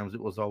morning times.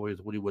 It was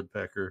always Woody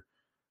Woodpecker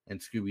and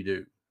Scooby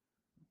Doo.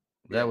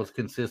 That was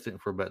consistent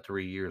for about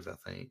 3 years, I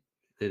think.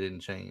 It didn't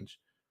change.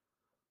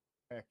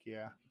 Heck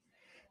yeah.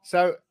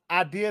 So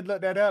I did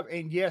look that up,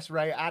 and yes,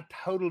 Ray, I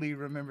totally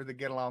remember the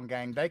Get Along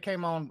Gang. They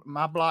came on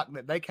my block.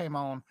 That they came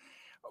on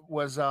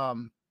was I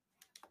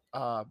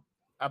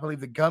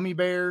believe the Gummy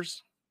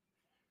Bears.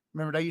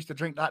 Remember they used to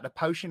drink like the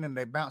potion and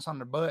they bounce on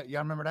their butt.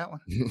 Y'all remember that one?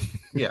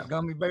 Yeah,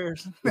 Gummy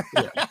Bears.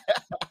 Yeah.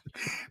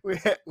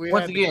 we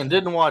Once again,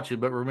 didn't watch it,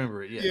 but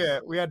remember it. Yeah,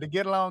 we had the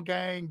Get Along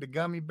Gang, the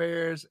Gummy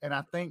Bears, and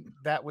I think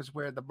that was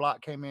where the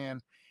block came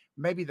in.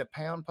 Maybe the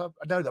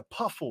the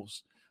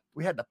Puffles.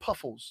 We had the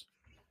Puffles,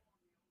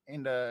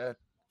 and and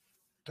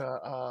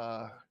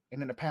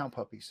then the Pound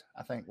Puppies.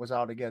 I think was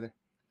all together.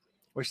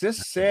 Which this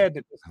said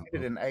that this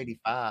ended in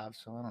 '85,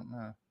 so I don't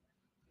know.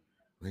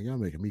 Man, y'all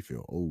making me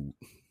feel old.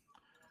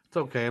 It's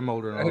okay. I'm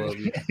older than all of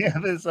you. Yeah,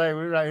 let's say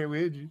we're right here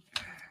with you.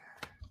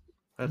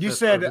 That's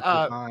said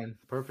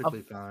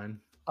perfectly fine.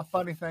 A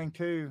funny thing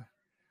too,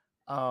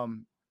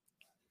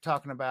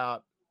 talking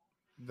about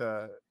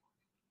the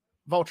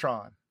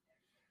Voltron.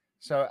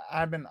 So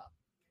I've been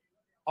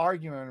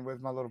arguing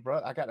with my little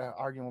brother. I got to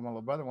argue with my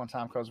little brother one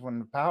time because when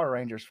the Power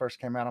Rangers first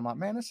came out, I'm like,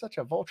 man, it's such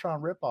a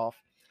Voltron ripoff.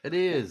 It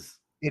is.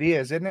 It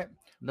is, isn't it?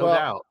 No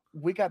doubt.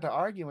 We got to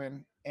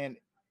arguing, and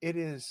it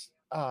is.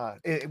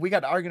 We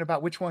got to arguing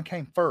about which one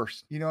came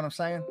first. You know what I'm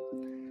saying?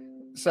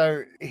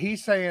 So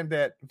he's saying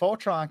that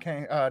Voltron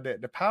came, that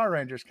the Power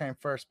Rangers came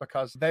first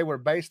because they were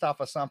based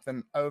off of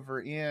something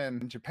over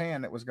in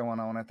Japan that was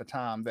going on at the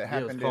time that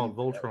happened. It was called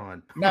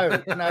Voltron.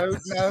 No.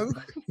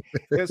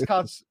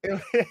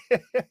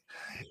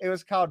 It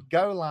was called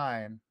Go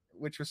Line,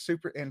 which was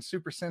Super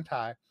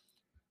Sentai.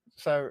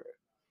 So,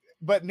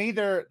 but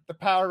neither the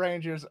Power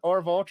Rangers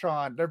or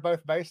Voltron, they're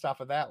both based off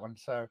of that one.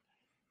 So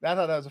I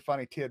thought that was a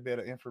funny tidbit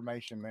of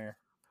information there.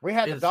 We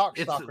had the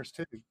Darkstalkers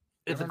too.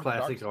 It's a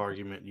classic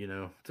argument, you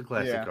know. It's a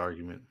classic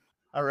argument.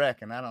 I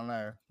reckon. I don't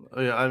know.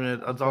 Yeah, I mean,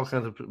 it's all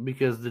kinds of,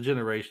 because the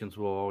generations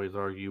will always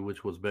argue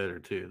which was better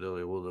too. They'll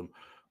say, well,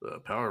 the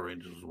Power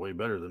Rangers was way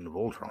better than the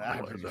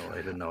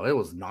Voltron. No, it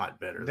was not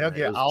better. They'll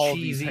get all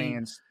these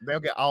hands.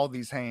 They'll get all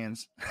these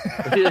hands.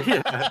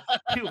 Yeah,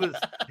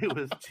 it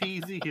was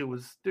cheesy. It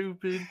was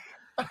stupid.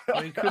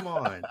 I mean, come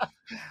on.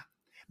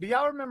 Do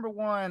y'all remember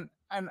one?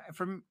 And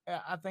from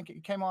I think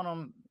it came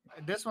on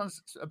this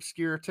one's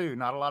obscure too.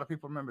 Not a lot of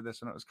people remember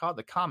this one. It was called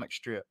the Comic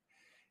Strip.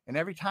 And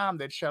every time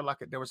they'd show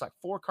there was like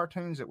 4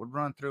 cartoons that would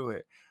run through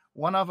it.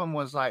 One of them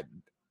was like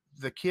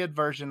the kid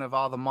version of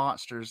all the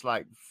monsters,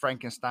 like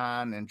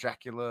Frankenstein and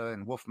Dracula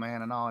and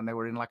Wolfman and all. And they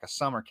were in like a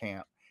summer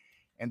camp.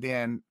 And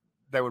then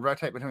they would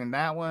rotate between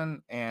that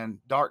one and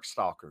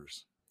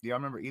Darkstalkers. Do y'all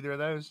remember either of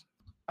those?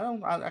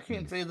 I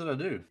can't say that I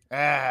do.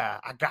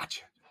 I got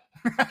you.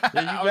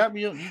 Yeah, you got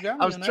me.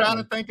 I was trying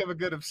to think of a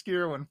good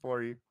obscure one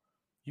for you.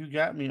 You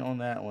got me on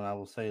that one. I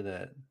will say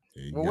that.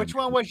 Yeah, well, which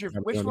one was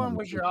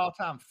your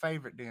all-time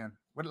favorite then?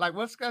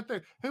 Let's go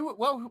through what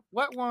one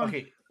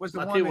was the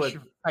one that's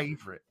your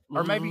favorite,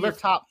 or maybe your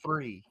top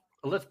 3.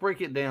 Let's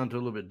break it down to a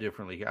little bit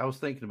differently. I was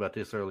thinking about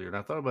this earlier, and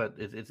I thought about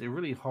it's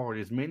really hard.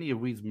 As many of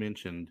we've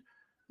mentioned,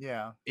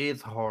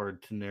 it's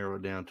hard to narrow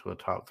it down to a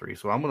top 3.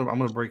 So I'm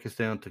gonna break this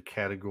down to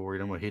category.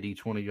 And I'm gonna hit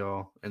each one of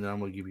y'all, and then I'm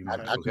gonna give you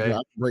mine. Okay. I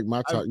break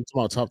my top. You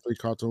talking about top 3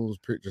 cartoons?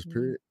 Just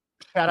period.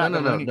 Shout out to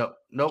Looney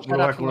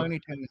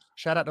Tunes.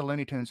 Shout out to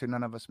Looney Tunes, who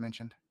none of us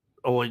mentioned.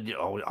 Oh,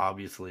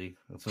 obviously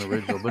that's an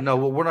original. But no,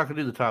 we're not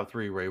gonna do the top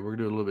 3, Ray. We're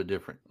gonna do a little bit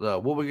different.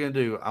 What we're gonna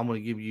do, I'm gonna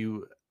give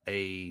you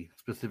a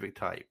specific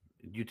type.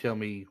 You tell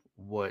me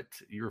what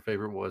your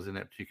favorite was in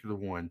that particular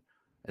one,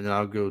 and then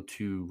I'll go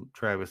to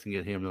Travis and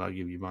get him, and I'll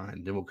give you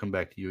mine. Then we'll come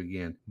back to you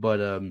again. But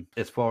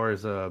as far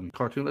as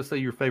cartoon, let's say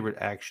your favorite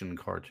action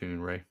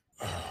cartoon, Ray.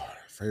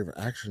 Favorite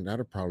action,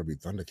 that'd probably be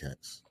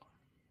Thundercats.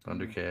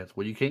 Thundercats.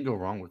 Well, you can't go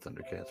wrong with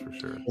Thundercats for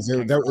sure.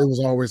 It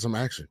was always some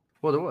action.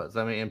 Well, there was.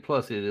 I mean, and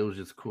plus it was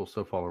just cool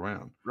stuff all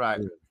around.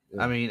 Right.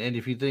 Yeah. I mean, and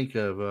if you think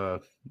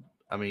of,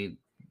 I mean,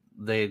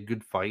 they had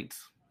good fight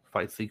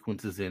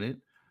sequences in it.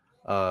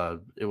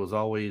 It was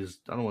always,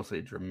 I don't want to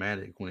say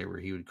dramatic whenever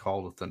he would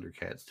call the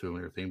Thundercats to him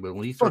and everything, but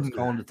when he starts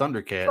calling the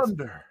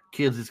Thundercats,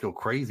 kids just go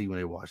crazy when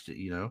they watched it,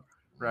 you know?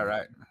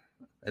 Right.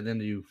 And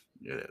then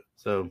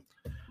so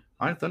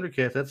I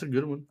Thundercats, that's a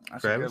good one.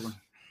 That's Travis. a good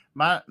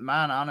one.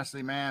 Mine,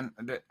 honestly, man,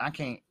 I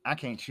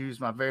can't choose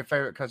my very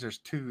favorite because there's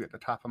two at the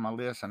top of my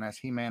list, and that's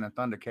He-Man and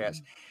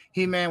Thundercats.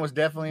 He-Man was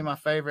definitely my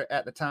favorite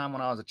at the time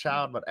when I was a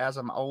child, but as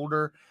I'm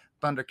older,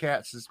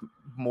 Thundercats is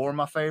more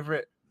my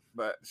favorite.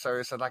 But so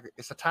it's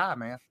a tie,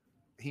 man.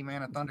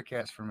 He-Man and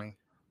Thundercats for me.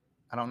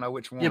 I don't know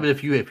which one. Yeah, but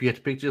if you had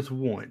to pick just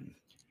one,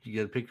 you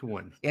got to pick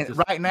one.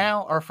 Right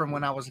now or from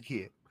when I was a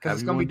kid, because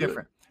it's gonna be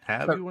different.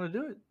 However you want to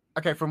do it.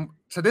 Okay,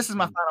 so this is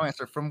my final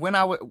answer. From when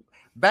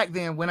back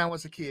then when I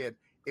was a kid,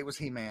 it was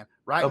He-Man.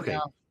 Right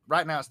now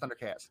it's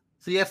Thundercats.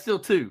 See, that's still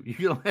two.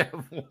 You don't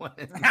have one.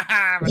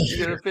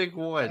 You gotta pick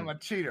one. I'm a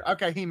cheater.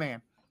 Okay,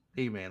 He-Man.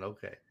 He-Man,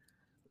 okay.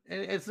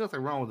 And it's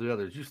nothing wrong with the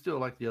others. You still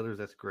like the others.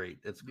 That's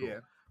great. That's cool. Yeah.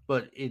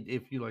 But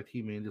if you like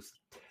He-Man just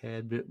a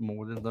tad bit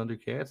more than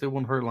Thundercats, it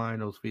won't hurt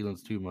Lionel's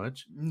feelings too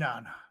much. No.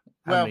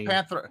 Well,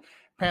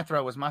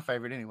 Panthro was my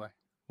favorite anyway.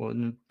 Well,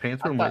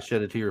 Panthro might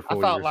shed a tear for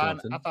you or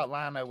something. I thought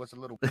Lionel was a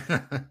little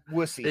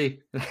wussy.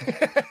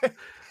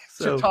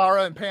 So,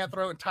 Chitara and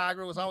Panthro and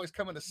Tiger was always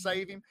coming to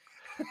save him.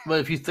 But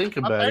if you think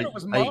about it,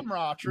 was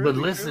Mum-Ra, but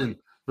listen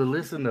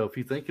though, if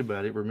you think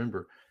about it,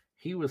 remember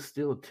he was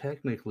still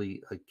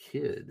technically a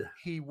kid.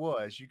 He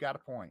was. You got a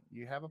point.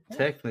 You have a point.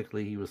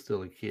 Technically, he was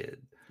still a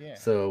kid. Yeah.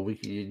 So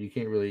you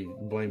can't really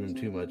blame him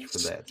too much for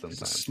that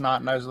sometimes.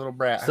 Snot-nosed little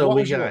brat. So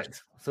we got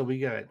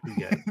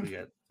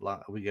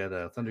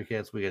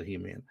Thundercats. We got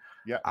He-Man.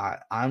 Yeah.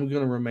 I'm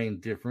going to remain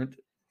different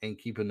and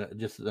keep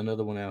just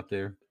another one out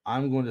there.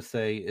 I'm going to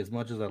say, as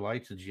much as I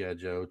liked the G.I.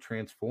 Joe,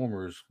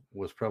 Transformers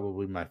was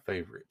probably my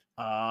favorite.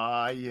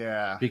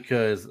 Yeah.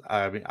 Because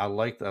I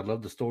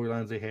love the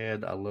storylines they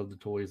had. I love the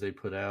toys they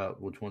put out,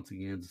 which once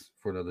again is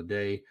for another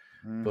day.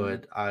 Mm-hmm.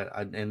 But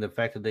and the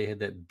fact that they had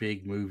that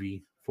big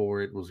movie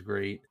for it was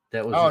great.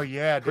 That was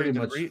pretty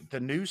much the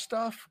new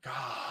stuff.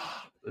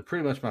 God.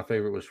 Pretty much my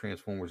favorite was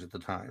Transformers at the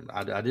time.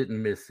 I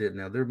didn't miss it.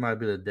 Now there might have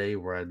been a day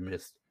where I'd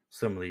missed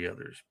some of the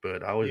others,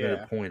 but I always made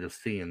a point of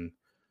seeing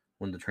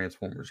when the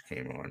Transformers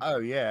came on. Oh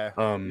yeah.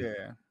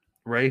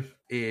 Ray,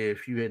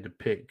 if you had to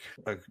pick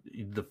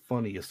the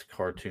funniest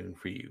cartoon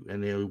for you,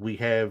 and then we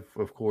have,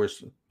 of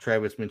course,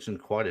 Travis mentioned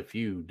quite a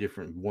few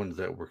different ones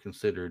that were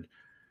considered,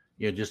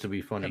 just to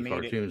be funny comedic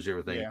cartoons,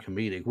 everything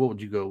comedic. What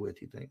would you go with?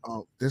 You think?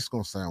 This is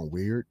gonna sound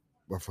weird,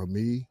 but for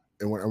me,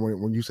 and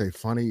when you say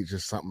funny, it's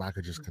just something I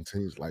could just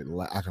continue, like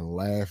I can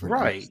laugh. And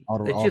right. It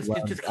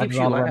just keeps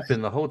you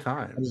laughing the whole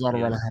time. I just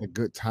automatically had a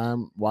good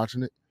time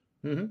watching it.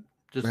 Mm-hmm.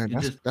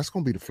 That's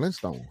gonna be the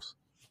Flintstones.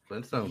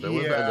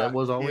 That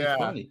was always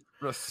funny.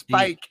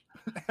 Spike.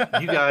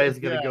 You guys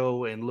got to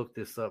go and look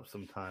this up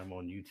sometime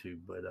on YouTube.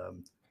 But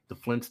the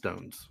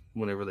Flintstones,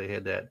 whenever they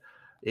had that,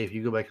 if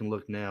you go back and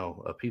look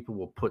now, people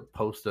will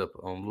post up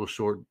on little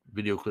short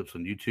video clips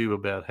on YouTube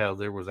about how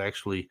there was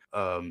actually,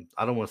 I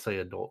don't want to say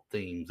adult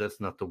themes. That's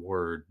not the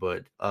word,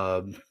 but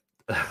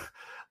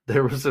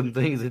there were some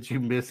things that you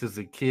miss as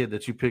a kid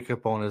that you pick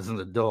up on as an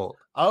adult.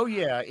 Oh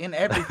yeah, in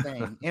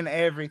everything,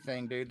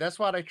 dude. That's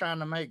why they're trying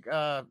to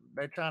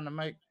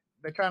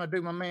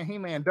do my man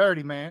He-Man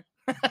dirty, man.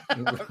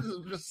 I'm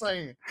just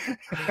saying.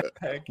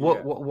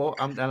 What?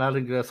 And I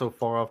didn't get so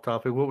far off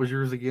topic. What was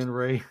yours again,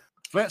 Ray?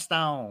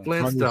 Flintstones.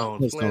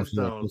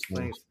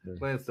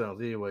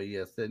 Anyway,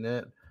 yes,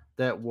 and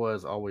that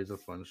was always a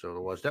fun show to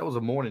watch. That was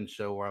a morning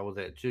show where I was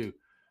at too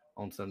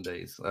on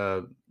Sundays.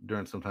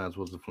 During sometimes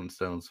was the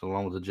Flintstones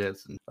along with the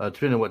Jetsons,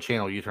 depending on what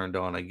channel you turned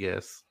on, I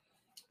guess.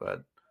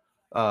 But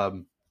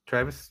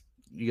Travis,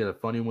 you got a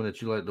funny one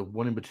that you like? The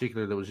one in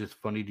particular that was just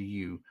funny to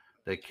you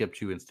that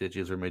kept you in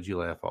stitches or made you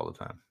laugh all the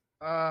time?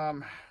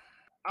 I'm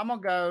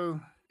gonna go.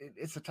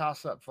 It's a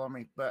toss up for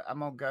me, but I'm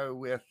gonna go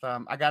with.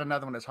 I got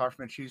another one that's hard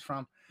for me to choose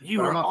from.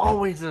 You are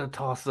always in a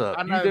toss up.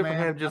 You never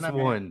have just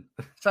one.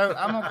 So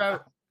I'm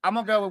gonna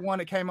go with one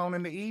that came on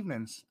in the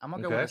evenings. I'm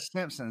gonna go with The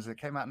Simpsons. That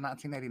came out in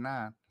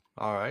 1989.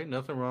 All right,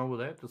 nothing wrong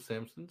with that. The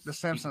Simpsons. The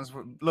Simpsons.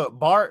 Look,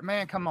 Bart,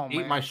 man, come on, man.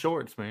 Eat my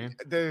shorts, man.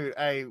 Dude,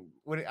 hey, I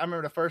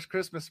remember the first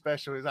Christmas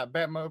special. It was like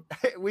Batman.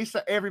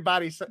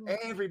 Everybody sang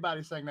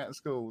that in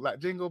school, like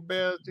Jingle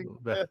Bells, Jingle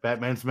Bells.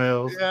 Batman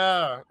smells.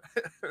 Yeah.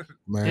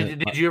 Man,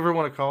 did you ever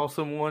want to call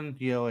someone,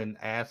 and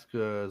ask,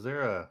 is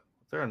there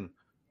an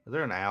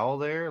owl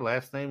there?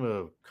 Last name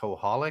of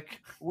Koholic?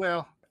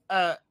 Well,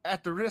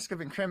 at the risk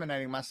of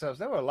incriminating myself,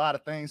 there were a lot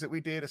of things that we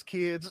did as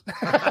kids.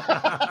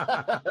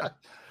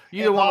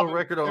 You don't want a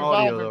record on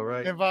audio, though,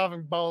 right?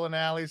 Involving bowling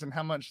alleys and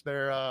how much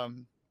their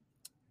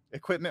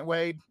equipment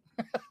weighed.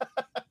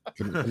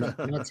 Can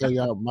I tell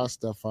y'all, my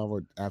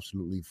stepfather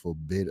absolutely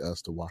forbid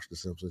us to watch The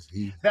Simpsons.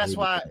 That's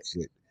why.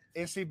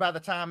 And see, by the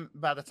time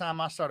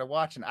I started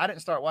watching, I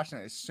didn't start watching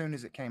it as soon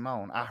as it came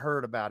on. I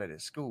heard about it at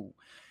school.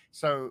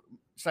 So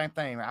same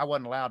thing. I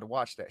wasn't allowed to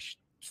watch that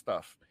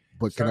stuff.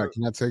 But can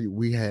I tell you,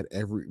 we had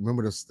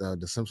remember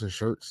the Simpsons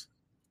shirts?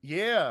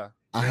 Yeah.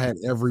 I had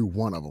every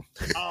one of them.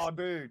 Oh,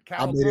 dude.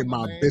 I made it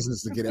my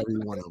business to get every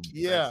one of them.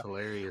 Yeah. That's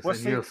hilarious. Well,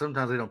 and,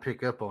 sometimes they don't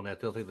pick up on that.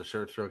 They'll think the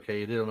shirts are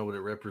okay. They don't know what it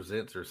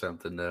represents or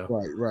something, though.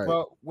 Right.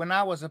 Well, when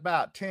I was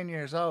about 10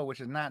 years old, which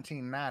is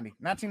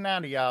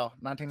 1990, y'all,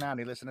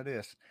 1990, listen to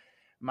this.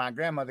 My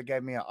grandmother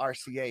gave me an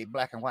RCA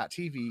black and white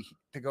TV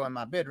to go in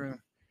my bedroom.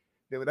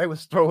 They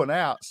was throwing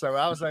out, so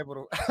I was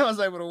able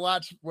to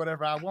watch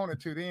whatever I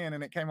wanted to then,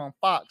 and it came on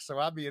Fox, so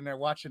I'd be in there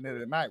watching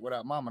it at night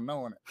without Mama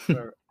knowing it.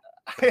 So.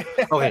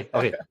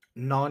 Okay.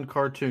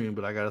 Non-cartoon,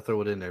 but I got to throw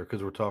it in there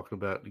because we're talking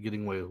about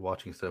getting away with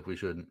watching stuff we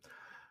shouldn't.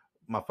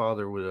 My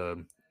father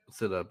would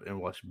sit up and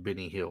watch the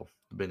Benny Hill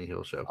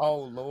show.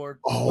 Oh Lord!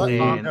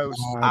 And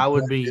I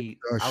would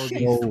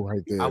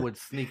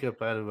sneak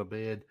up out of a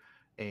bed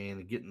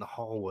and get in the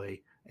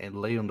hallway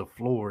and lay on the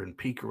floor and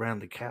peek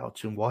around the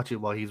couch and watch it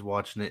while he's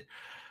watching it.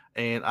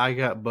 And I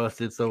got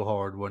busted so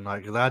hard one night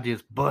because I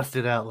just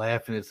busted out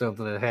laughing at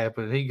something that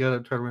happened. And he got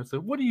up, turned around and said,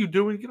 "What are you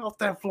doing? Get off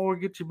that floor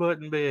and get your butt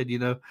in bed." You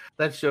know,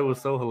 that show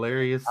was so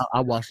hilarious. I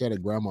watched that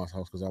at grandma's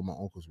house because all my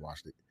uncles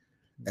watched it.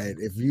 And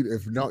if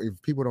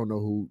people don't know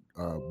who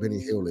Benny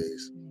Hill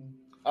is,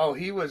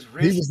 he was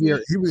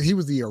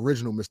the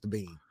original Mr.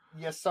 Bean.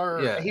 Yes,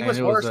 sir. Yeah, he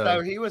was worse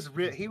though. He was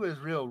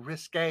real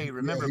risque.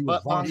 Remember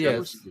butt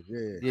bongos?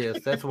 Yes,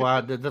 that's why.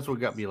 That's what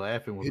got me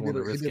laughing. Was one of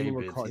the risque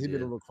bits. He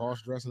did a little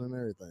cross dressing and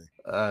everything.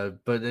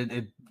 But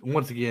it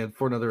once again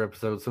for another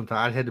episode. Sometime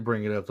I had to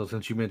bring it up though,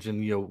 since you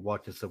mentioned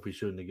watching stuff we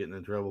shouldn't and getting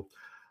in trouble.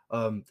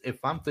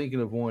 If I'm thinking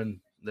of one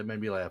that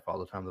made me laugh all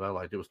the time that I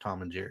liked, it was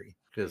Tom and Jerry.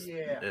 Because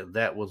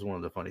that was one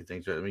of the funny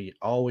things. I mean,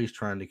 always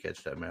trying to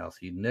catch that mouse.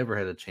 He never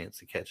had a chance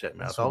to catch that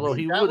mouse. Although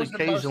he would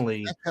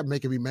occasionally. That kept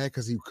making me mad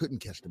because he couldn't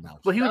catch the mouse.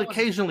 But he would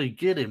occasionally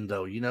get him,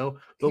 though,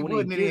 But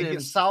when he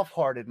get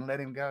soft-hearted and let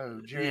him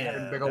go. Jerry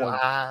had big old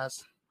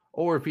eyes.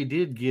 Or if he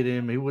did get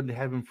him, he wouldn't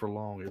have him for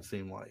long. It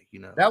seemed like,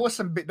 That was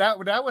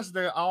that was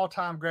the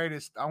all-time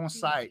greatest on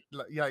site,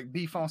 like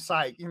beef on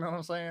site. You know what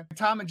I'm saying?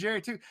 Tom and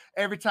Jerry too.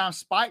 Every time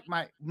Spike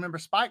might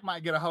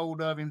get a hold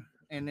of him.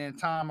 And then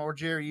Tom or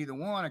Jerry, either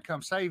one, and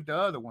come save the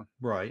other one.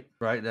 Right.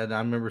 And I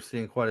remember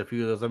seeing quite a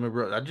few of those. I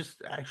remember I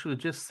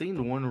just seen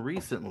the one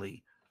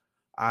recently.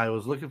 I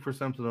was looking for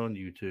something on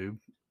YouTube,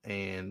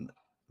 and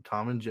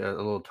a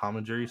little Tom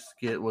and Jerry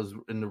skit was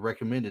in the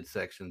recommended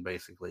section,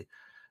 basically.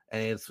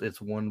 And it's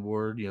one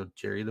word,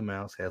 Jerry the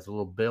mouse has a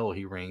little bell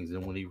he rings,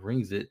 and when he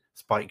rings it,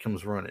 Spike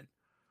comes running.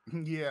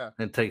 Yeah.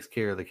 And takes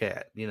care of the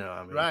cat.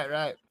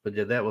 Right. But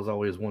yeah, that was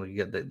always one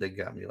that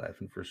got me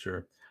laughing for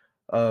sure.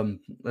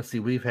 Let's see.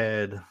 We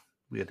had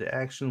the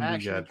action, we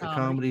got the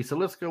comedy. So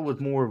let's go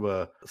with more of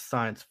a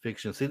science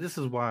fiction. See, this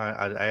is why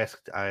I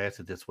asked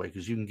it this way,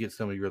 because you can get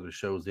some of your other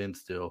shows in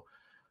still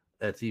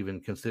that's even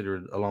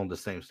considered along the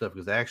same stuff,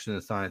 because action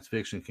and science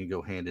fiction can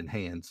go hand in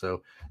hand.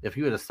 So if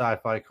you had a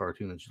sci-fi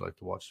cartoon that you like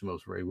to watch the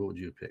most, Ray, what would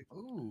you pick?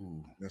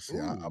 Ooh, let's see.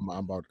 I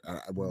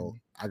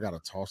got a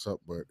toss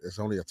up, but it's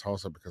only a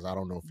toss up because I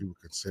don't know if you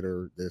would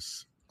consider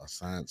this a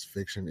science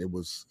fiction. It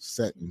was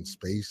set in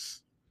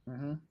space.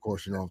 Mm-hmm. Of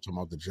course, I'm talking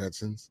about the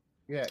Jetsons.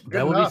 Yeah,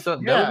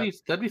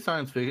 that'd be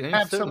science fiction.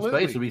 Absolutely,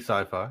 space would be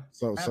sci-fi.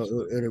 So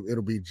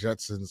it'll be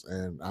Jetsons,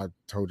 and I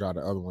told y'all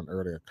the other one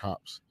earlier,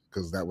 Cops,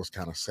 because that was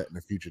kind of set in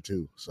the future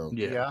too. So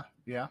yeah.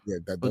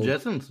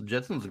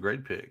 Jetsons a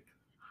great pick.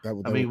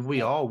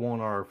 We all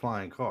want our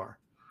flying car.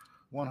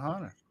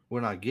 100. We're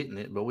not getting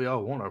it, but we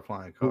all want our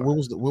flying car. What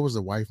was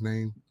the wife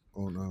name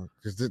on?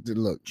 Because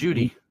look,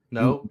 Judy.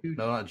 No,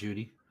 not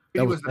Judy.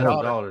 That was the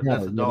daughter.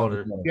 That's the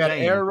daughter. You got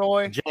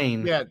Aroy.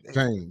 Jane. Yeah.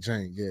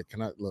 Jane. Yeah. Can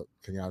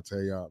y'all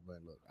tell y'all? Man,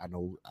 look, I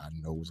know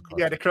it was a car.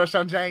 You had a crush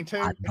on Jane too?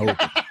 I know.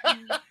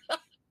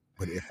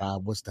 But if I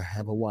was to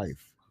have a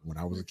wife when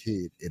I was a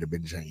kid, it'd have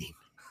been Jane.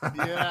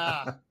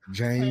 Yeah.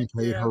 Jane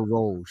played her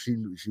role. She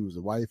was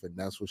a wife, and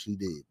that's what she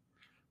did.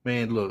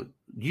 Man, look,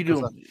 you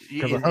do.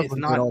 Because her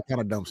husband did all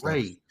kind of dumb stuff.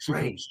 Right, should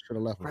have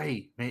left him.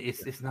 Right, man.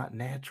 It's not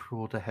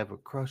natural to have a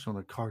crush on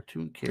a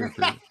cartoon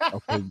character.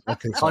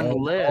 Okay. So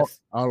unless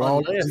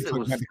it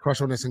was a crush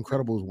on this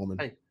Incredibles woman.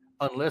 Hey,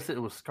 unless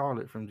it was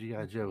Scarlet from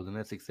G.I. Joe, then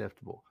that's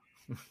acceptable.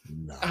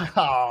 No.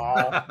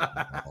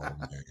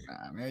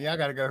 Man, y'all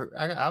gotta go.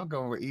 I'm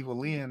going with Evil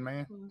Lynn,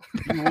 man.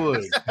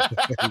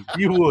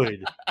 You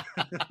would.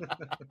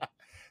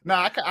 No,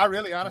 I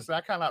really, honestly,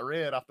 I kind of like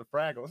Red off the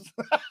Fraggles.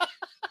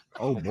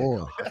 Oh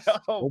boy!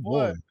 Oh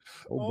boy!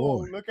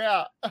 Look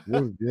out!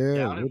 Yeah,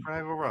 down in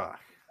Fraggle Rock.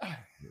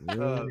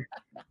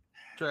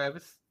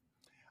 Travis.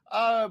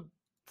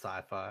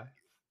 Sci-fi.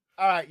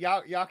 All right,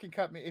 y'all can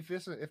cut me if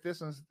this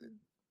one's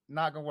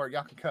not gonna work.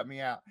 Y'all can cut me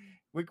out.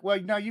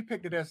 You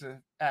picked it as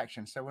an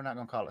action, so we're not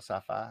gonna call it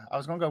sci-fi. I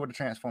was gonna go with the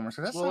Transformers.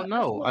 So that's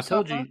I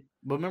told you.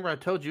 But remember, I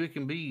told you it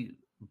can be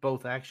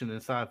both action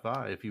and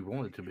sci-fi if you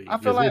want it to be. I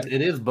feel like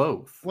it is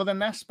both. Well, then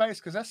that's space,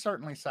 because that's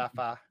certainly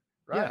sci-fi.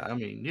 Right?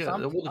 Yeah, So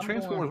the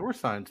Transformers were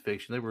science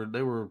fiction.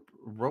 They were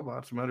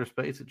robots from outer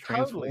space that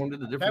transformed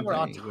into different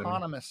things. They were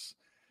autonomous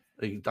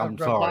I'm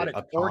sorry, robotic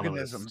autonomous.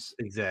 organisms.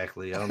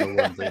 Exactly. I don't know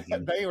what I'm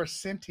thinking. They were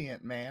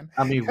sentient, man.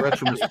 I mean,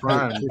 Retromus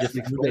Prime just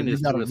explained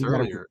this to us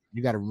earlier.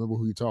 You got to remember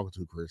who you're talking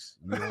to, Chris.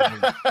 You know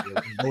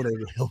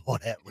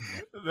what that.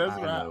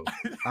 That's right.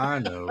 I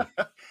know.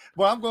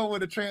 Well, I'm going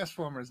with the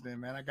Transformers then,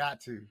 man. I got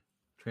to.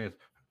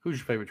 Who's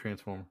your favorite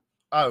Transformer?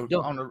 Oh,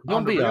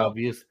 don't be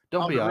obvious.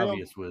 Don't be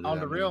obvious with it. On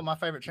the real, my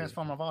favorite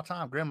Transformer of all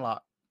time, Grimlock.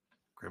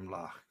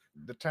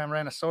 The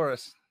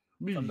Tyrannosaurus.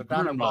 From the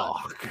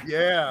Grimlock.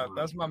 Yeah,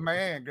 that's my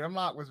man.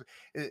 Grimlock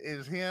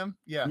is him.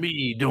 Yeah.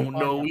 Me don't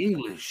know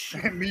English.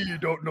 Me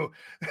don't know.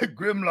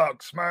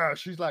 Grimlock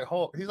smash. He's like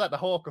Hulk. He's like the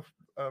Hulk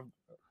of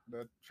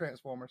the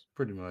Transformers.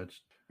 Pretty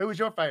much. Who was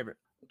your favorite?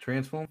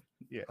 Transform?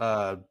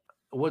 Yeah.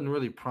 Wasn't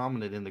really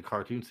prominent in the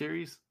cartoon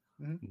series.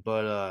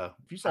 But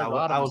if you say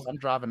Rodimus, I'm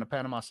driving to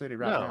Panama City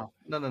now.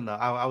 No.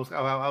 I was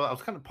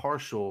kind of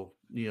partial,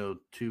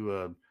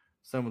 to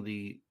some of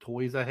the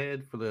toys I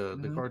had for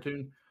the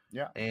cartoon.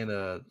 Yeah. And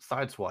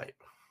Sideswipe.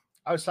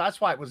 Oh,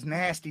 Sideswipe was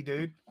nasty,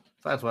 dude.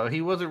 Sideswipe.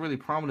 He wasn't really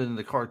prominent in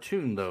the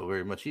cartoon though,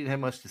 very much. He didn't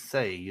have much to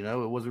say, He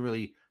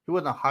wasn't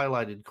a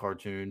highlighted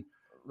cartoon.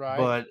 Right.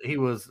 But he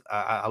was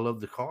I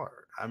love the car.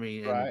 I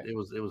mean, right. It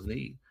was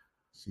neat.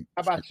 See,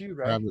 how about you,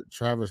 Ray?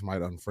 Travis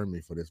might unfriend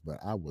me for this, but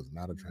I was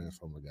not a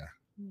Transformer guy.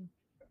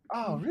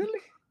 Oh,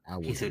 really?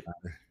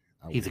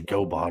 He's a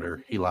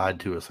go-botter. He lied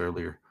to us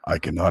earlier. I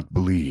cannot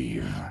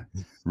believe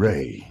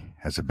Ray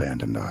has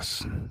abandoned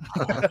us.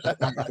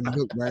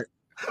 Look, right?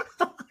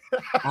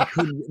 I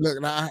couldn't look.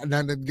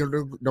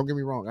 Don't get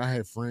me wrong. I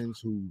had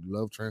friends who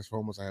loved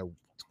Transformers. I had a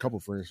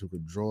couple friends who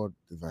could draw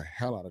the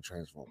hell out of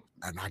Transformers,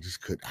 and I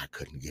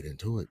couldn't get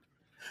into it.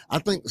 I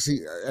think,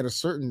 at a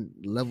certain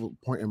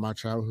point in my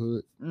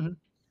childhood,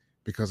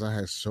 because I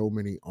had so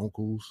many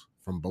uncles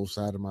from both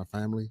sides of my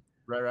family,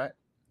 right,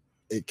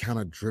 it kind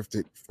of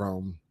drifted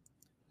from,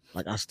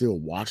 like, I still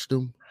watched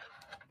them,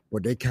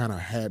 but they kind of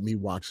had me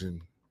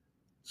watching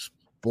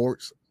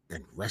sports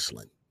and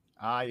wrestling.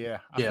 Yeah,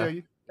 I feel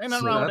you. Ain't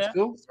nothing wrong with that.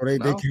 Cool. So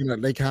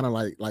they kind of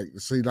like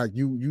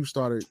you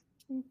started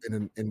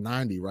in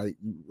 90, right?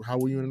 How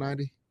were you in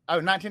 90? Oh,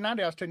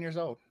 1990, I was 10 years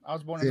old. I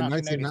was born in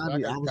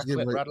 1980. So I was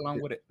getting right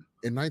along with it.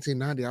 In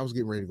 1990, I was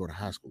getting ready to go to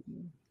high school.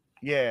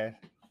 Yeah.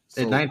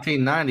 In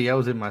 1990, I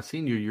was in my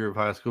senior year of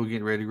high school,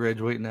 getting ready to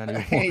graduate in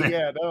 91.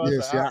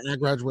 I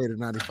graduated in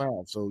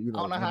 95. So, I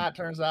don't know how it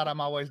turns out.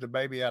 I'm always the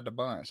baby out of the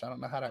bunch. I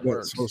don't know how that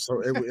works.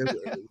 So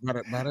by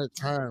that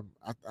time,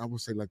 I would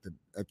say, like,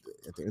 at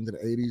the end of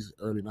the 80s,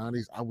 early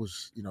 90s, I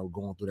was,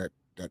 going through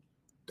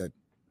that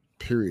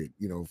period,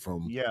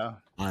 from,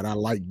 all right, I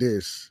like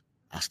this.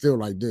 I still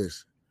like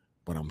this.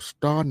 But I'm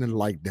starting to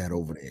like that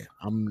over there.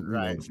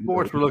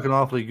 Sports were looking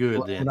awfully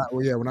good then.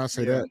 When I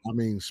say that, I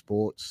mean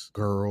sports,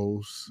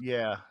 girls.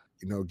 Yeah.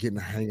 Getting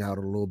to hang out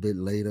a little bit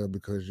later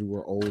because you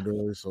were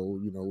older.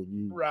 So,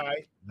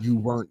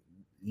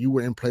 you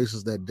were in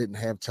places that didn't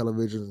have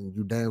televisions, and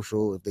you damn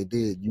sure if they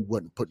did, you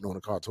wasn't putting on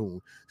a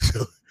cartoon.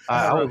 So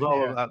I was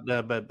all about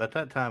that, but at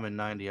that time in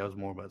 90, I was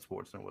more about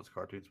sports than it was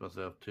cartoons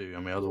myself too. I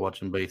mean, I was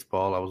watching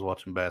baseball, I was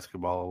watching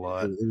basketball a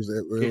lot.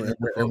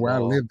 And where I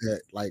lived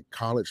at, like,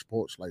 college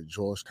sports, like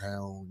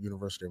Georgetown,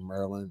 University of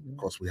Maryland. Of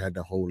course, we had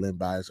the whole Lynn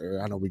bias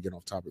area. I know we get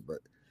off topic, but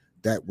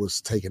that was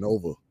taken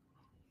over.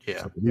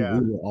 Yeah, so we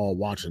were all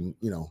watching.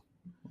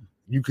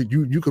 You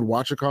could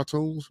watch your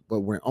cartoons,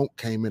 but when Unc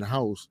came in the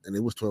house and it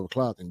was 12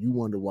 o'clock and you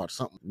wanted to watch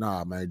something,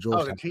 nah, man,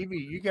 George. The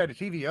TV, you got the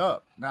TV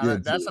up. Now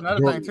that's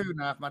another thing too.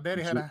 Now, if my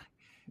daddy had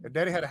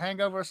a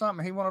hangover or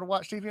something, he wanted to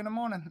watch TV in the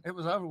morning, it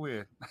was over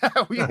with.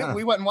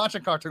 we wasn't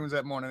watching cartoons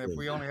that morning if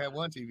we only had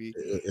one TV.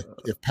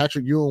 If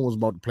Patrick Ewing was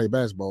about to play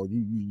basketball,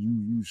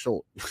 you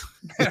short.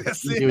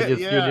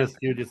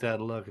 You just out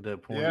of luck at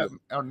that point. Yeah,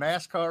 or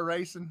NASCAR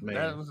racing,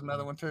 that was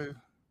another one too.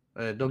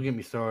 Don't get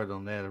me started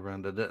on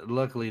that.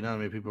 Luckily, not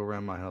many people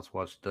around my house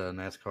watched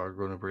NASCAR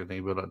growing up or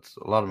anything, but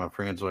a lot of my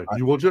friends are like,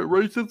 "You watch that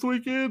race this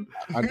weekend?"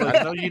 I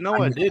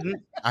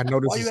didn't. I know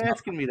this. Why are you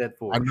asking me that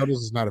for? I know this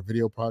is not a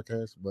video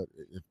podcast, but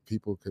if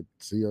people could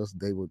see us,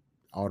 they would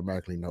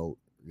automatically know.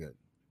 Yeah,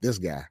 this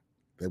guy.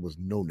 There was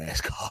no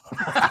NASCAR.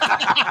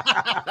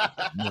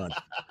 None.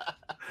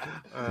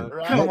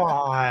 Come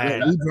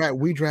on.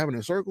 We driving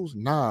in circles?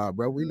 Nah,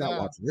 bro. We not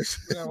watching this.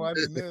 We're not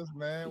watching this,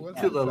 man.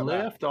 To the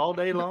left all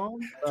day long?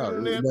 To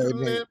the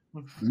left.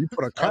 You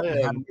put a car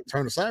behind,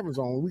 turn the sirens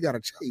on. We got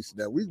to chase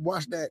that. We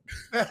watched that.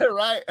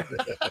 Right.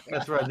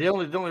 That's right. The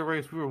only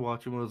race we were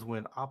watching was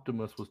when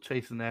Optimus was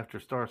chasing after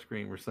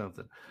Starscream or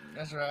something.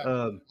 That's right.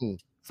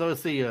 So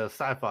let's see,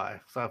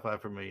 sci-fi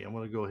for me. I'm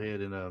gonna go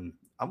ahead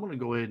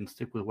and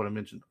stick with what I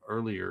mentioned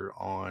earlier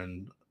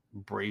on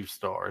Brave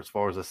Star as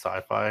far as a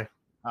sci-fi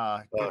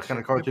kind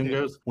of cartoon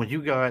goes. When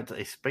you got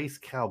a space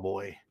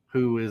cowboy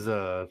who is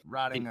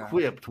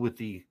equipped with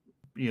the,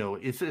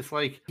 it's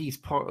like he's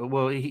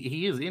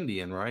he is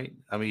Indian, right?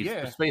 I mean, he's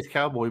a space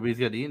cowboy, but he's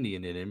got the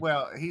Indian in him.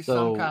 Well, he's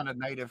some kind of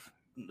native.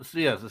 So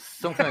yeah,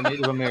 some kind of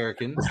Native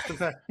American. Some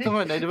kind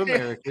of Native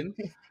American.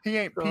 He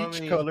ain't So,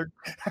 peach colored.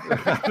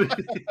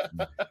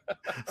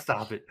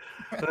 Stop it.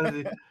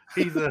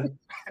 He's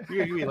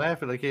you're gonna be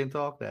laughing. I can't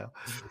talk now.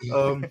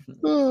 Oh,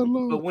 But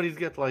Lord. when he's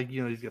got like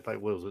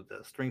what was it?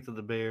 The strength of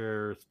the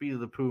bear, speed of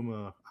the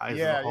puma, eyes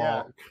Yeah, of the yeah.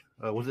 hawk.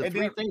 Was it And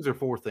three then- things or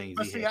four things?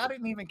 But he see, had? I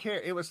didn't even care.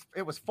 It was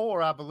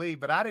 4, I believe,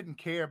 but I didn't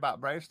care about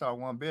Brave Star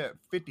one bit.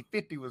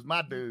 50-50 was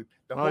my dude.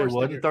 The No, it horse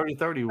wasn't. 30-30 was.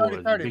 30-30. You Why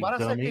big did I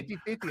say dummy.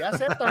 50-50? I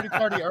said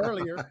 30-30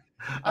 earlier.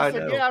 I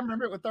said, know. yeah, I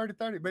remember it with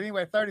 30-30. But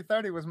anyway,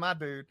 30-30 was my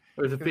dude.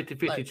 There's a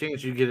 50-50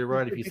 chance you get it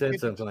right if you said 50-50.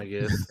 something, I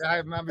guess.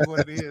 That might be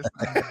what it is.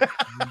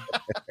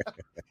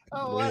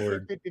 Oh, I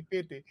Lord. said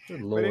 50-50. Good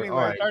But Lord. anyway, All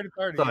right.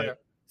 30-30,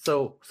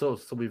 So, yeah.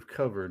 so we've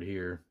covered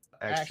here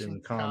action,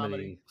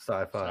 comedy,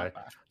 sci-fi.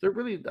 There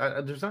really,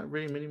 there's not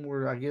really many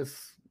more, I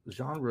guess,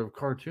 genre of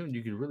cartoon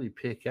you could really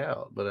pick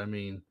out. But I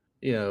mean,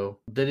 they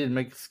didn't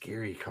make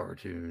scary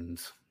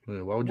cartoons.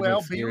 Why would you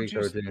make scary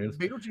cartoons?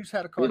 Beetlejuice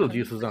had a cartoon.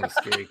 Beetlejuice was not a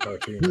scary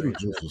cartoon.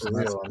 Beetlejuice was For not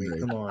real. I mean,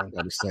 scary. come on. I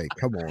gotta say,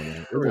 come on,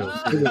 man. For real.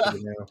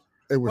 Seriously now.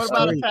 It was What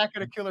about scary. Attack of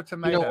the Killer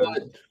Tomato?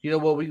 You know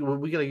what?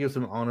 We gotta give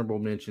some honorable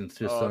mentions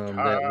to some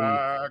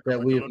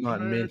that we have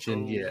not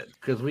mentioned yet,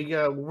 because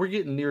we're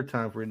getting near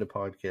time for the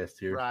podcast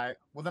here. Right.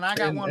 Well, then I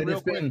got one real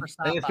quick for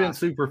sci-fi. And it's been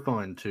super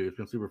fun too. It's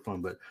been super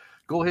fun. But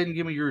go ahead and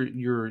give me your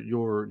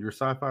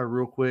sci-fi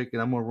real quick,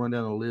 and I'm gonna run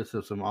down a list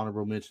of some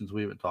honorable mentions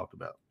we haven't talked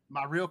about.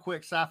 My real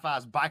quick sci-fi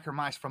is Biker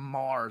Mice from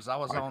Mars. I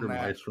was on that.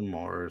 Biker Mice from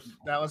Mars.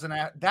 That was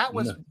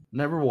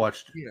never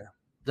watched. Yeah.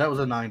 That was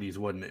the 90s,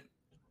 wasn't it?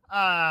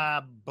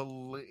 I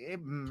believe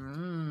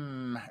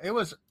it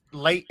was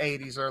late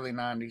 80s, early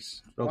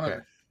 90s. Okay.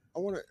 I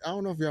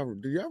don't know if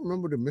do y'all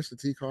remember the Mr.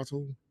 T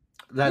cartoon?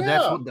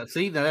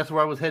 That's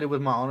where I was headed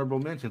with my honorable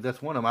mentions.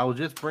 That's one of them. I was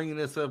just bringing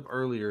this up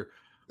earlier.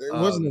 It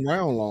wasn't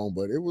around long,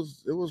 but it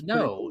was.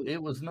 No,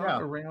 it was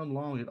not around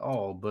long at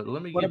all. But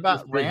let me. What get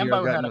about this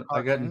Rambo? Here.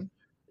 I got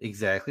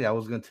exactly. I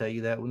was going to tell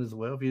you that one as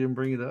well if you didn't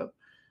bring it up.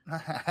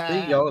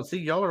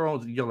 y'all are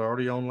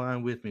already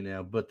online with me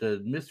now. But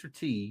the Mr.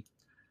 T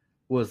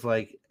was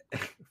like,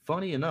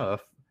 funny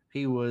enough,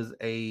 he was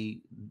a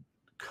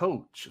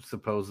coach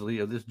supposedly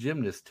of this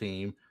gymnast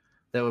team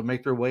that would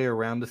make their way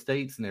around the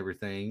states and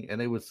everything, and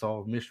they would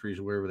solve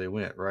mysteries wherever they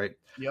went, right?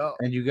 Yeah.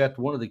 And you got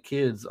one of the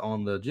kids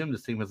on the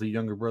gymnast team has a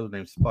younger brother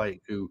named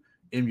Spike who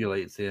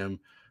emulates him.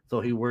 So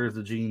he wears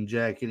the jean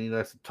jacket and he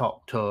likes to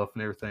talk tough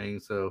and everything.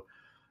 So,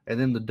 and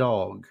then the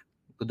dog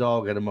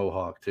had a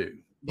mohawk too.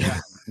 Yeah.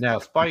 Now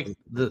Spike,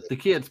 the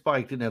kid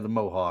Spike didn't have the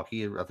mohawk.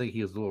 I think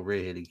he was a little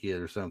redheaded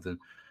kid or something.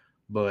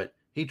 But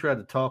he tried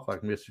to talk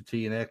like Mr.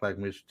 T and act like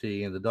Mr.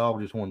 T, and the dog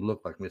just wanted to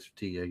look like Mr.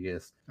 T, I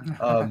guess.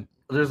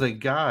 There's a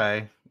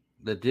guy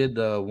that did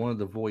one of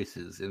the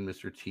voices in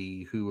Mr.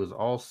 T who was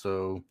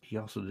he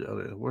also did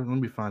let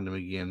me find him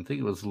again. I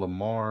think it was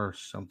Lamar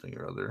something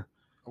or other.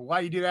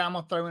 While you do that, I'm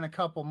going to throw in a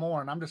couple more,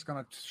 and I'm just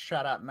going to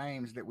shout out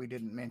names that we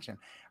didn't mention.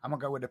 I'm going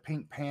to go with the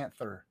Pink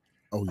Panther.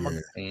 Oh, yeah.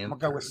 I'm going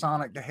to go with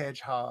Sonic the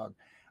Hedgehog.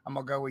 I'm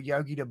going to go with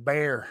Yogi the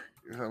Bear.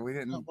 We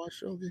didn't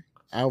watch Yogi.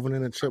 Alvin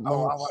and the Chipmunks.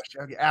 Oh, I watched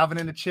Yogi. Alvin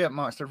and the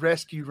Chipmunks, the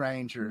Rescue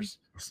Rangers.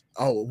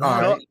 Oh,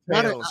 wow.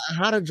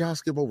 How did y'all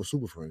skip over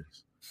Super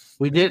Friends?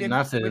 We didn't.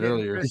 I said it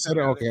earlier. You said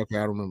it? Okay,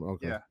 I remember.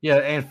 Okay. Yeah,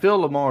 and Phil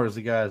Lamar is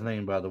the guy's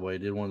name, by the way.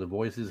 Did one of the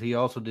voices. He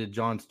also did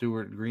John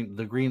Stewart,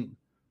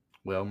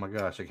 well, my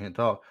gosh, I can't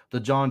talk. The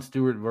John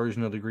Stewart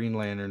version of the Green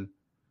Lantern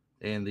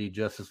and the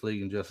Justice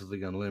League and Justice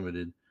League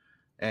Unlimited.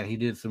 And he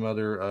did some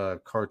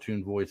other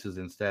cartoon voices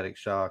in Static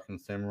Shock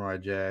and Samurai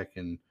Jack.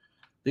 And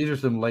these are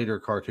some later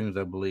cartoons,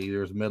 I believe.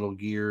 There's Metal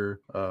Gear.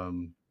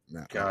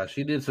 Gosh,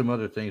 he did some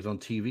other things on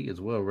TV as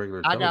well,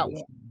 regular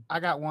television. I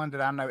got one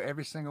that I know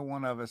every single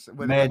one of us.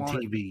 Mad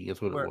TV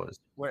is what it was.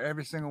 Where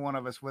every single one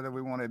of us, whether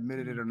we want to admit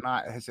it or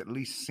not, has at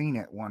least seen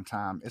it one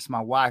time. It's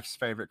my wife's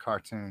favorite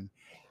cartoon,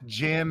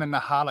 Jim and the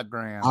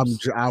Holograms.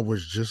 I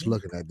was just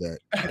looking at that.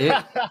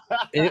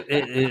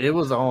 It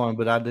was on,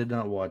 but I did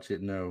not watch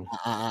it. No,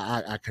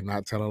 I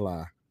cannot tell a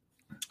lie.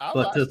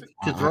 But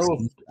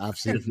I've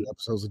seen a few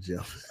episodes of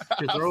Jim.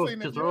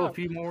 To throw a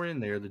few more in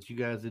there that you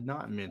guys did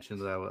not mention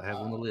that I have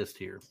on the list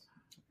here.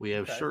 We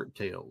have Shirt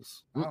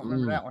Tales. I don't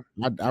remember that one.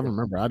 I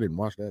remember. I didn't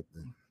watch that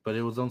thing. But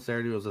it was on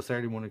Saturday. It was a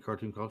Saturday morning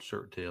cartoon called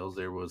Shirt Tales.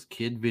 There was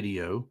Kid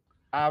Video.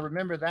 I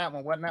remember that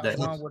one. Wasn't that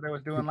one where they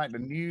was doing like the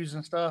news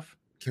and stuff?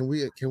 Can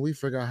we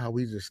figure out how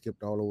we just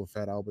skipped all over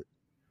Fat Albert?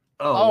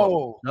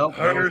 Nope.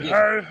 Hey.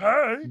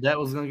 That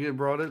was going to get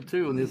brought up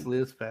too on this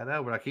list, Fat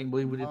Albert. I can't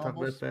believe we didn't talk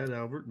about Fat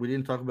Albert. We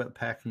didn't talk about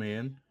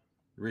Pac-Man,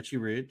 Richie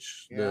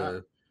Rich,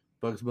 the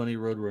Bugs Bunny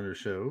Roadrunner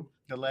show,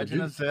 The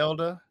Legend of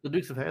Zelda, the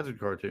Dukes of Hazzard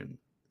cartoon.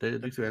 They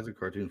did Dukes of Hazzard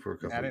cartoon for a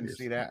couple of years. I didn't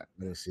see that.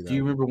 Do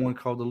you remember one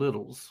called The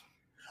Littles?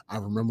 I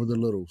remember The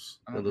Littles.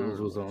 The Littles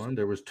was on.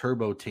 There was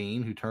Turbo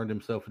Teen, who turned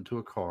himself into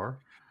a car.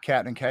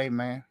 Captain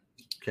Caveman.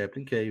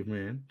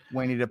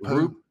 Winnie the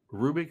Pooh.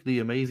 Rubik the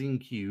Amazing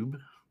Cube.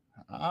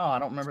 Oh, I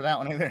don't remember that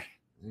one either.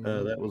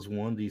 That was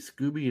one. The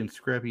Scooby and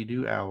Scrappy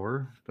Doo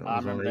Hour. That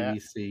was on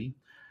ABC.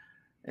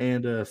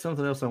 And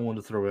something else I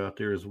wanted to throw out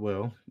there as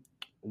well.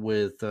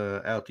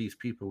 without these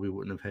people, we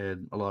wouldn't have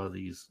had a lot of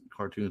these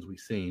cartoons we've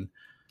seen.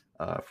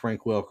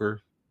 Frank Welker,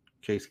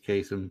 Casey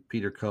Kasem,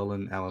 Peter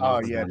Cullen, Alan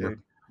Oh yeah, Oppenheimer.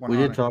 dude. We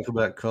did 100. talk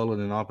about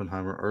Cullen and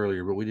Oppenheimer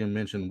earlier, but we didn't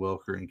mention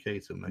Welker and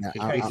Kasem. Now,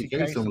 Casey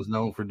Kasem Kasem. was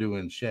known for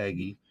doing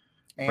Shaggy.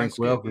 And Frank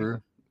Scooby.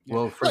 Welker, Yeah.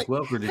 well, Frank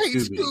Welker did Hey,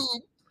 Scooby. Scoob.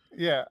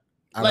 Yeah.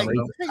 I'm, Like,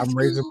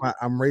 raising, hey,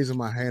 I'm raising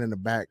my hand in the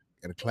back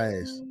in the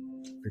class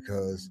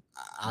because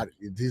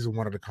these are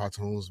one of the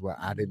cartoons where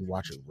I didn't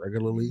watch it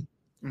regularly,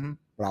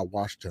 but I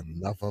watched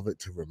enough of it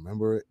to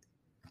remember it.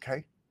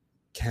 Okay.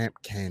 Camp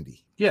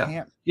Candy.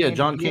 Yeah,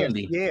 John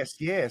Candy.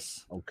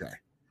 Yes. Okay.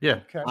 Yeah.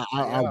 Okay.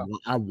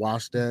 I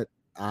watched that.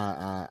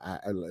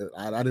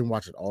 I didn't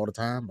watch it all the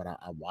time, but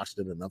I watched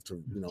it enough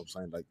to, you know what I'm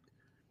saying, like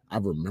I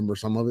remember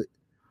some of it.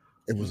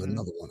 It was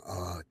another one,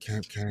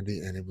 Camp Candy,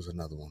 and it was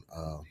another one.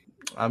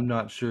 I'm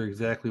not sure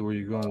exactly where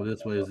you're going with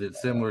this one. Is it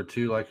similar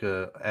to like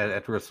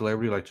after a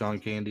celebrity like John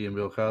Candy and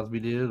Bill Cosby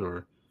did,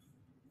 or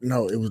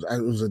no? It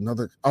was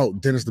another. Oh,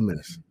 Dennis the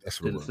Menace.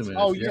 That's what Dennis it the was.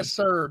 Menace? Oh Yeah. yes,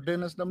 sir.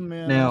 Dennis the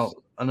Menace. Now,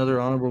 another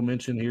honorable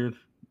mention here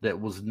that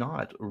was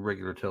not a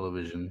regular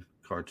television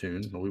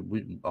cartoon.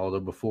 We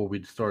although before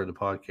we started the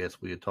podcast,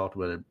 we had talked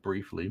about it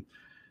briefly.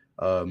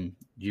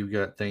 You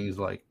got things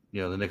like the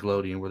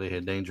Nickelodeon where they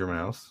had Danger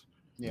Mouse.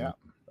 Yeah.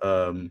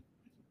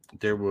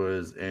 There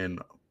was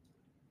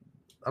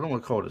I don't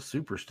want to call it a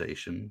super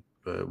station,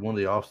 but one of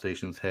the off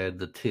stations had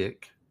the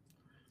Tick.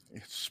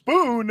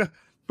 Spoon.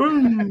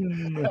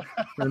 Boom.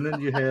 And then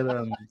you had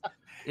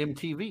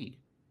MTV,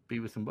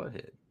 Beavis and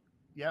Butthead.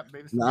 Yep.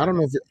 Now, I don't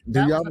know if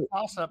that was a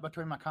toss up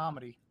between my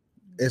comedy.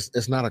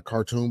 It's not a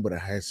cartoon, but it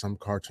has some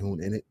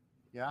cartoon in it.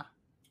 Yeah.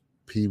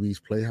 Pee-wee's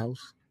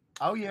Playhouse.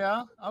 Oh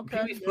yeah. Okay.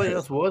 Pee-wee's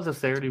Playhouse was a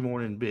Saturday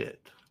morning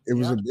bit. It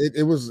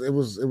was it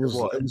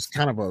was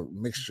kind of a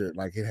mixture.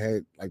 Like it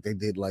had they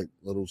did like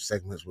little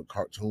segments with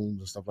cartoons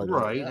and stuff like that.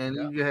 Right,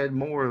 and you had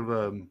more of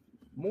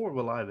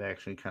a live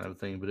action kind of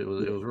thing, but it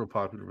was real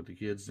popular with the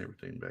kids and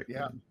everything back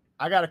then.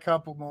 I got a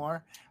couple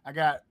more. I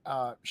got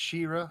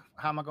She-Ra.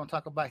 How am I going to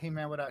talk about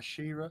He-Man without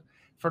She-Ra?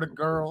 For the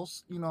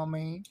girls, you know what I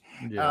mean?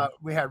 Yeah.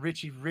 We had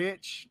Richie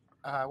Rich.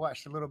 I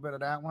watched a little bit of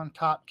that one.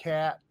 Top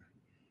Cat.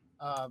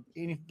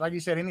 Like you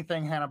said,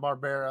 anything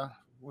Hanna-Barbera,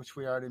 which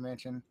we already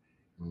mentioned.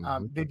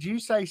 Did you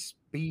say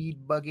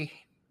Speed Buggy?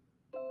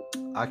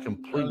 I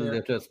completely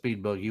left out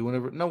Speed Buggy.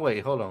 No,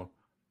 wait, hold on.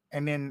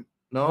 And then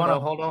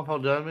hold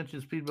on. Did I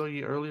mention Speed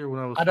Buggy earlier when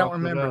I was? I don't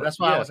remember. That's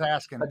why I was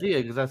asking. I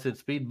did because I said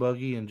Speed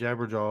Buggy and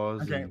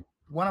Jabberjaws. Okay,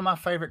 one of my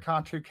favorite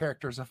cartoon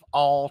characters of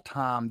all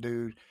time,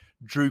 dude,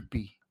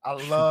 Droopy. I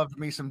loved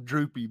me some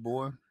Droopy,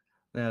 boy.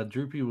 Now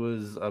Droopy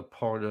was a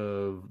part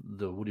of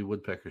the Woody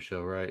Woodpecker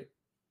show, right?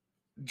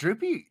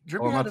 Droopy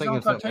had his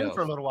own cartoon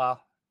for a little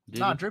while.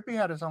 No, Droopy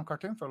had his own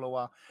cartoon for a little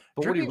while.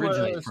 But Droopy where did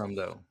he originate from,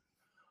 though?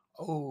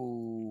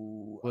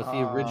 Oh, was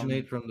he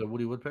originate from the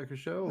Woody Woodpecker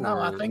show? No,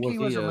 I think he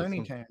was a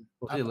Looney Tune.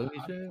 Was he a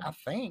Looney Tune? I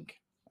think.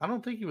 I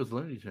don't think he was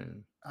Looney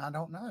Tune. I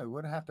don't know.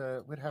 We'd have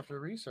to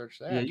research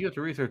that. Yeah, you have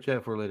to research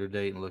that for a later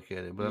date and look at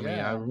it. But I mean,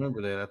 I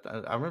remember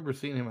that. I remember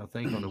seeing him. I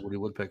think on the Woody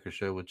Woodpecker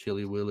show with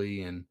Chili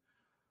Willy and.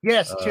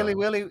 Yes, Chili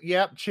Willy.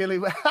 Yep, Chili.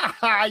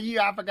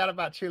 I forgot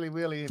about Chili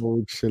Willy.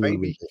 Oh, Chili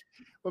Willy.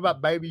 What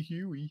about Baby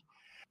Huey?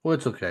 Well,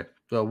 it's okay.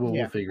 So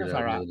we'll figure it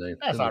out another day.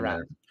 That's all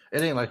right.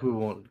 It ain't like we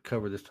won't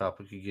cover this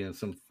topic again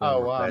some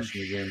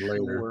fashion again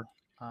later.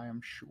 I am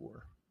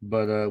sure.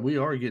 But we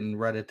are getting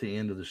right at the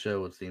end of the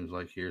show, it seems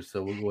like here.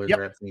 So we'll go ahead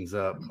and wrap things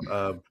up.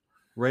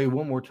 Ray,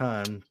 one more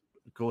time,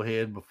 go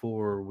ahead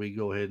before we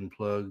go ahead and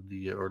close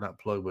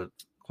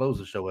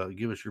the show out.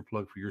 Give us your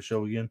plug for your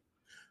show again.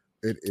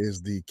 It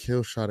is the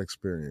Kill Shot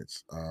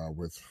Experience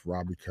with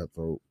Robbie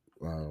Cutthroat,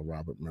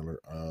 Robert Miller.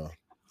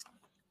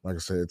 Like I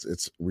said,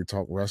 we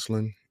talk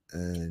wrestling,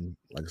 and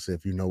like I said,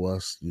 if you know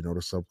us, you know the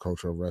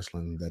subculture of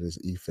wrestling that is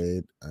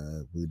E-Fed.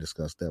 We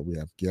discuss that. We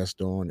have guests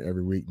on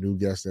every week, new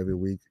guests every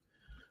week.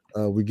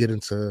 We get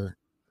into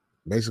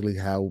basically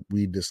how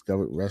we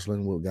discovered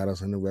wrestling, what got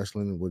us into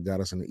wrestling, what got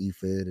us into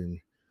E-Fed, and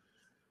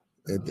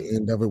at the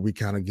end of it, we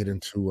kind of get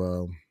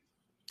into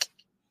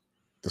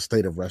the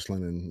state of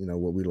wrestling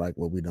and what we like,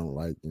 what we don't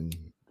like, and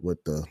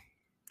what the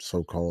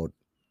so-called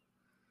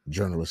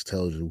journalist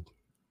tells you.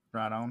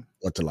 Right on.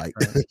 What to like.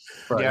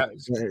 Right. Yeah.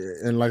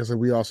 And like I said,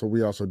 we also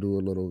do a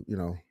little,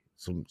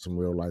 some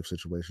real life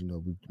situation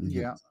though.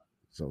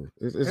 So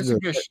it's a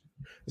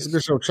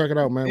good show. Check it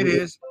out, man. It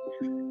is.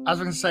 I was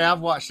going to say I've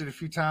watched it a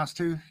few times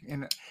too,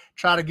 and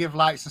try to give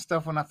likes and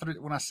stuff when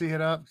I see it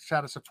up.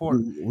 Try to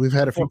support. We've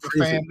had a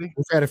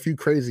few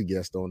crazy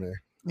guests on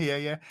there.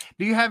 Yeah.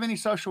 Do you have any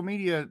social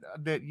media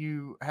that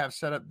you have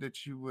set up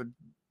that you would?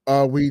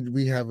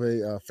 We have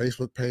a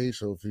Facebook page,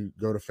 so if you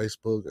go to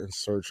Facebook and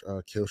search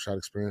Kill Shot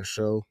Experience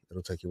Show,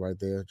 it'll take you right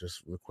there.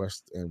 Just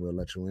request and we'll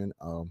let you in.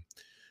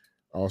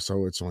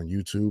 Also, it's on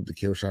YouTube, the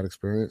Kill Shot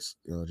Experience.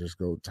 Just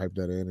go type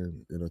that in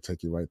and it'll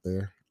take you right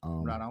there.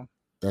 Right on.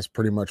 That's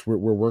pretty much we're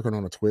working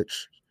on a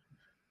Twitch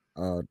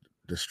to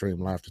stream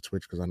live to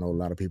Twitch, because I know a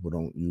lot of people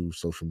don't use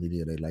social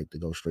media. They like to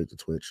go straight to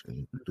Twitch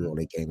and do all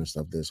their gaming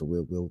stuff there. So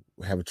we'll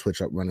have a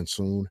Twitch up running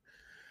soon.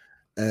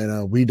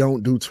 And we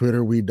don't do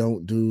Twitter. We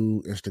don't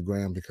do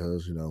Instagram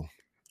because,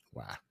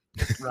 why?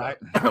 Right.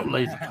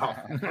 Lazy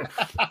cock.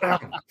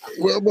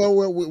 We'll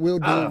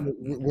do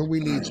when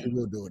we need to.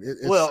 We'll do it.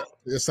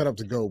 It's set up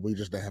to go. We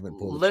just haven't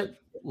pulled it.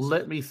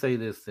 Let me say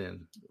this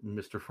then,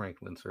 Mr.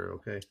 Franklin, sir.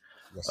 Okay.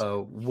 Yes,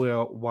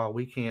 well, while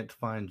we can't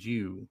find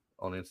you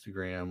on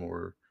Instagram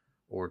or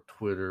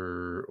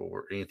Twitter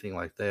or anything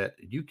like that,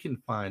 you can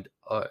find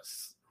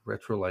us,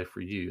 Retro Life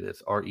for You.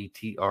 That's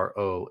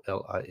RetroLife,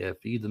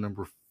 the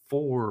number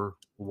 4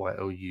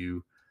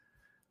 YOU,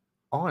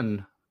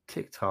 on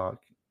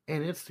TikTok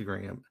and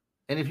Instagram.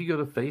 And if you go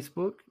to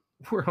Facebook,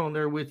 we're on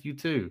there with you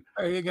too.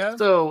 There you go.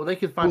 So they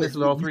can find us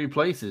at all 3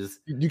 places.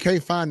 You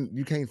can't find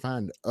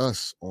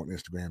us on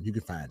Instagram. You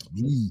can find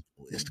me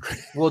on Instagram.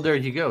 Well, there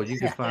you go. You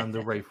can find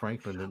the Ray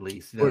Franklin at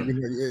least. Well,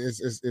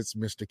 it's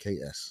Mr.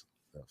 KS.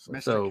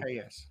 Mr.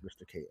 KS.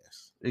 Mr.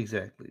 KS.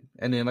 Exactly.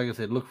 And then, like I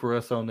said, look for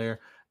us on there.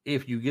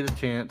 If you get a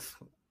chance,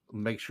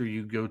 make sure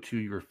you go to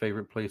your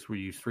favorite place where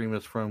you stream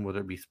us from,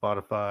 whether it be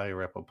Spotify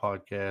or Apple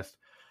Podcast.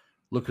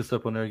 Look us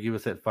up on there. Give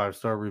us that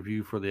 5-star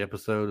review for the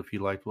episode if you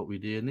liked what we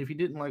did. And if you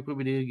didn't like what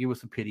we did, give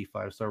us a pity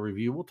 5-star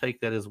review. We'll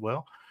take that as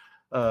well.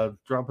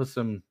 Drop us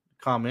some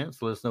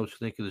comments. Let us know what you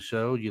think of the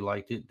show. You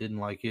liked it, didn't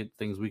like it,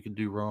 things we could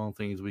do wrong,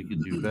 things we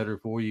could do better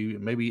for you,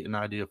 and maybe an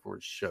idea for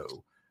a show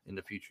in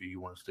the future you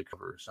want us to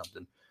cover or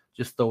something.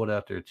 Just throw it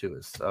out there to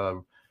us.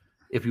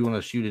 If you want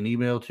to shoot an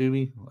email to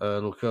me,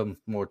 it'll come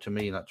more to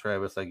me, not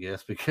Travis, I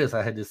guess, because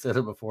I had to set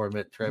it before I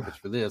met Travis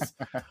for this.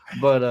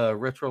 But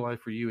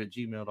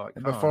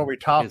retrolifeforyou@gmail.com. Before we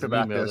talked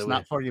about this,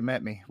 not before you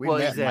met me. We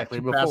met exactly.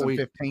 in like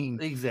 2015.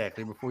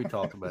 Before we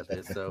talked about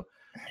this. So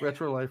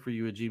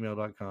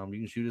retrolifeforyou@gmail.com. You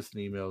can shoot us an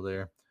email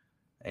there,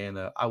 and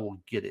I will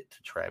get it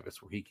to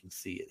Travis where he can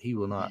see it. He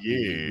will not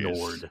be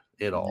ignored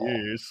at all.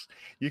 Yes.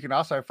 You can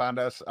also find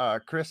us,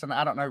 Chris, and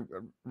I don't know,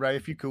 Ray,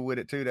 if you cool with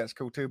it too, that's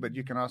cool too. But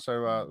you can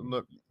also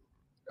look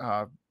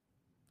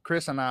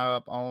Chris and I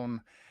up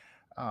on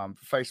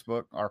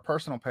Facebook, our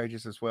personal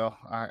pages as well.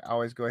 I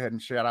always go ahead and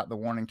shout out the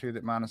warning too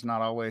that mine is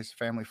not always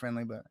family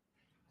friendly, but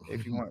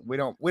if you want, we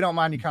don't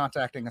mind you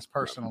contacting us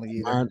personally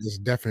either. Mine is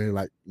definitely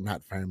like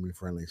not family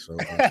friendly. So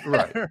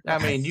right. I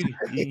mean,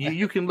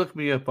 you can look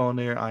me up on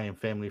there. I am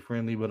family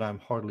friendly, but I'm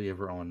hardly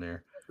ever on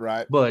there.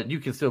 Right. But you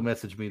can still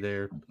message me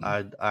there.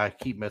 I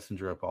keep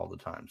Messenger up all the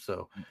time.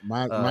 So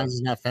mine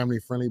is not family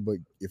friendly, but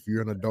if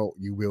you're an adult,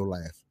 you will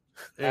laugh.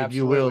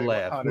 You will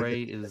laugh. 100%.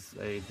 Ray is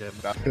a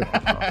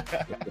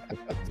definite.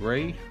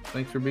 Ray,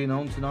 thanks for being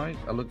on tonight.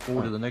 I look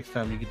forward to the next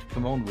time you get to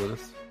come on with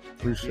us.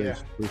 Appreciate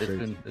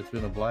It's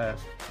been a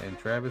blast. And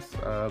Travis,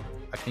 I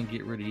can't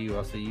get rid of you.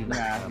 I'll see you next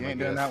time. You ain't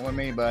doing that with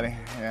me, buddy.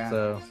 Yeah.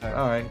 So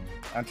all right.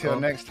 Until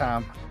next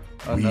time.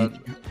 We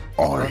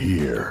are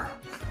here.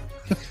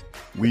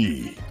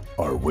 We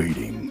are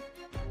waiting.